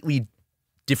completely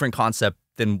different concept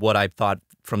than what I thought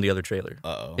from the other trailer.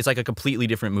 Uh-oh. It's like a completely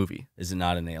different movie. Is it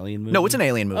not an alien movie? No, it's an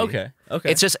alien movie. Okay.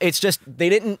 It's just they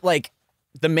didn't like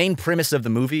the main premise of the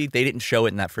movie. They didn't show it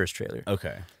in that first trailer,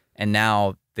 Okay. and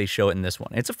now they show it in this one.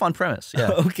 It's a fun premise. Yeah,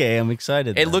 Okay, I'm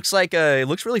excited. it then.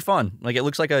 looks really fun. Like it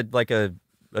looks like a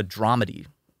dramedy.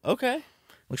 Okay.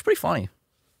 Looks pretty funny.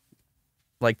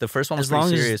 Like the first one was As pretty long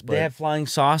serious, as but they have flying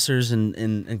saucers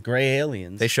and gray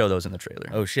aliens. they show those in the trailer.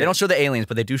 Oh, shit. They don't show the aliens,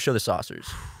 but they do show the saucers.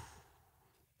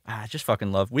 I just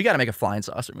fucking love. We got to make a flying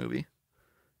saucer movie.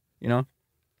 You know?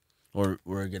 Or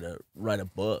we're gonna write a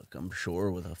book, I'm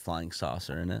sure, with a flying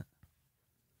saucer in it.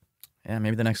 Yeah,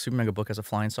 maybe the next SuperMega book has a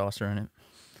flying saucer in it.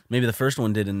 Maybe the first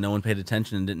one did, and no one paid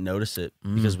attention and didn't notice it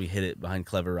because we hid it behind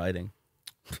clever writing.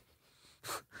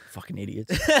 Fucking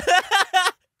idiots.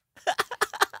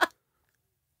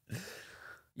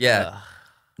 Yeah.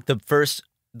 The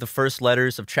first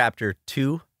letters of chapter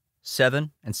 2,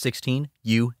 7, and 16,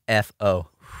 UFO.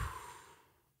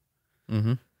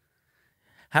 Mm-hmm.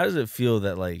 How does it feel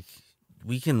that, like,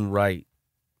 we can write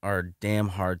our damn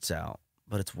hearts out,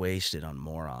 but it's wasted on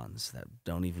morons that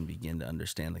don't even begin to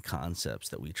understand the concepts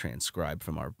that we transcribe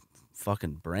from our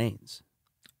fucking brains?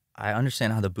 I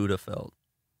understand how the Buddha felt,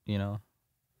 you know?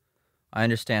 I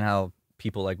understand how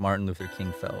people like Martin Luther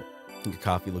King felt. Your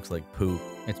coffee looks like poop.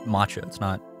 It's matcha. It's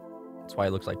not. That's why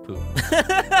it looks like poop.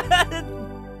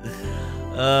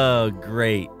 Oh,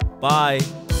 great. Bye.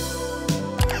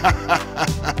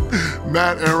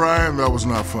 Matt and Ryan, that was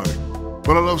not funny.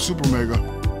 But I love Super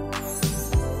Mega.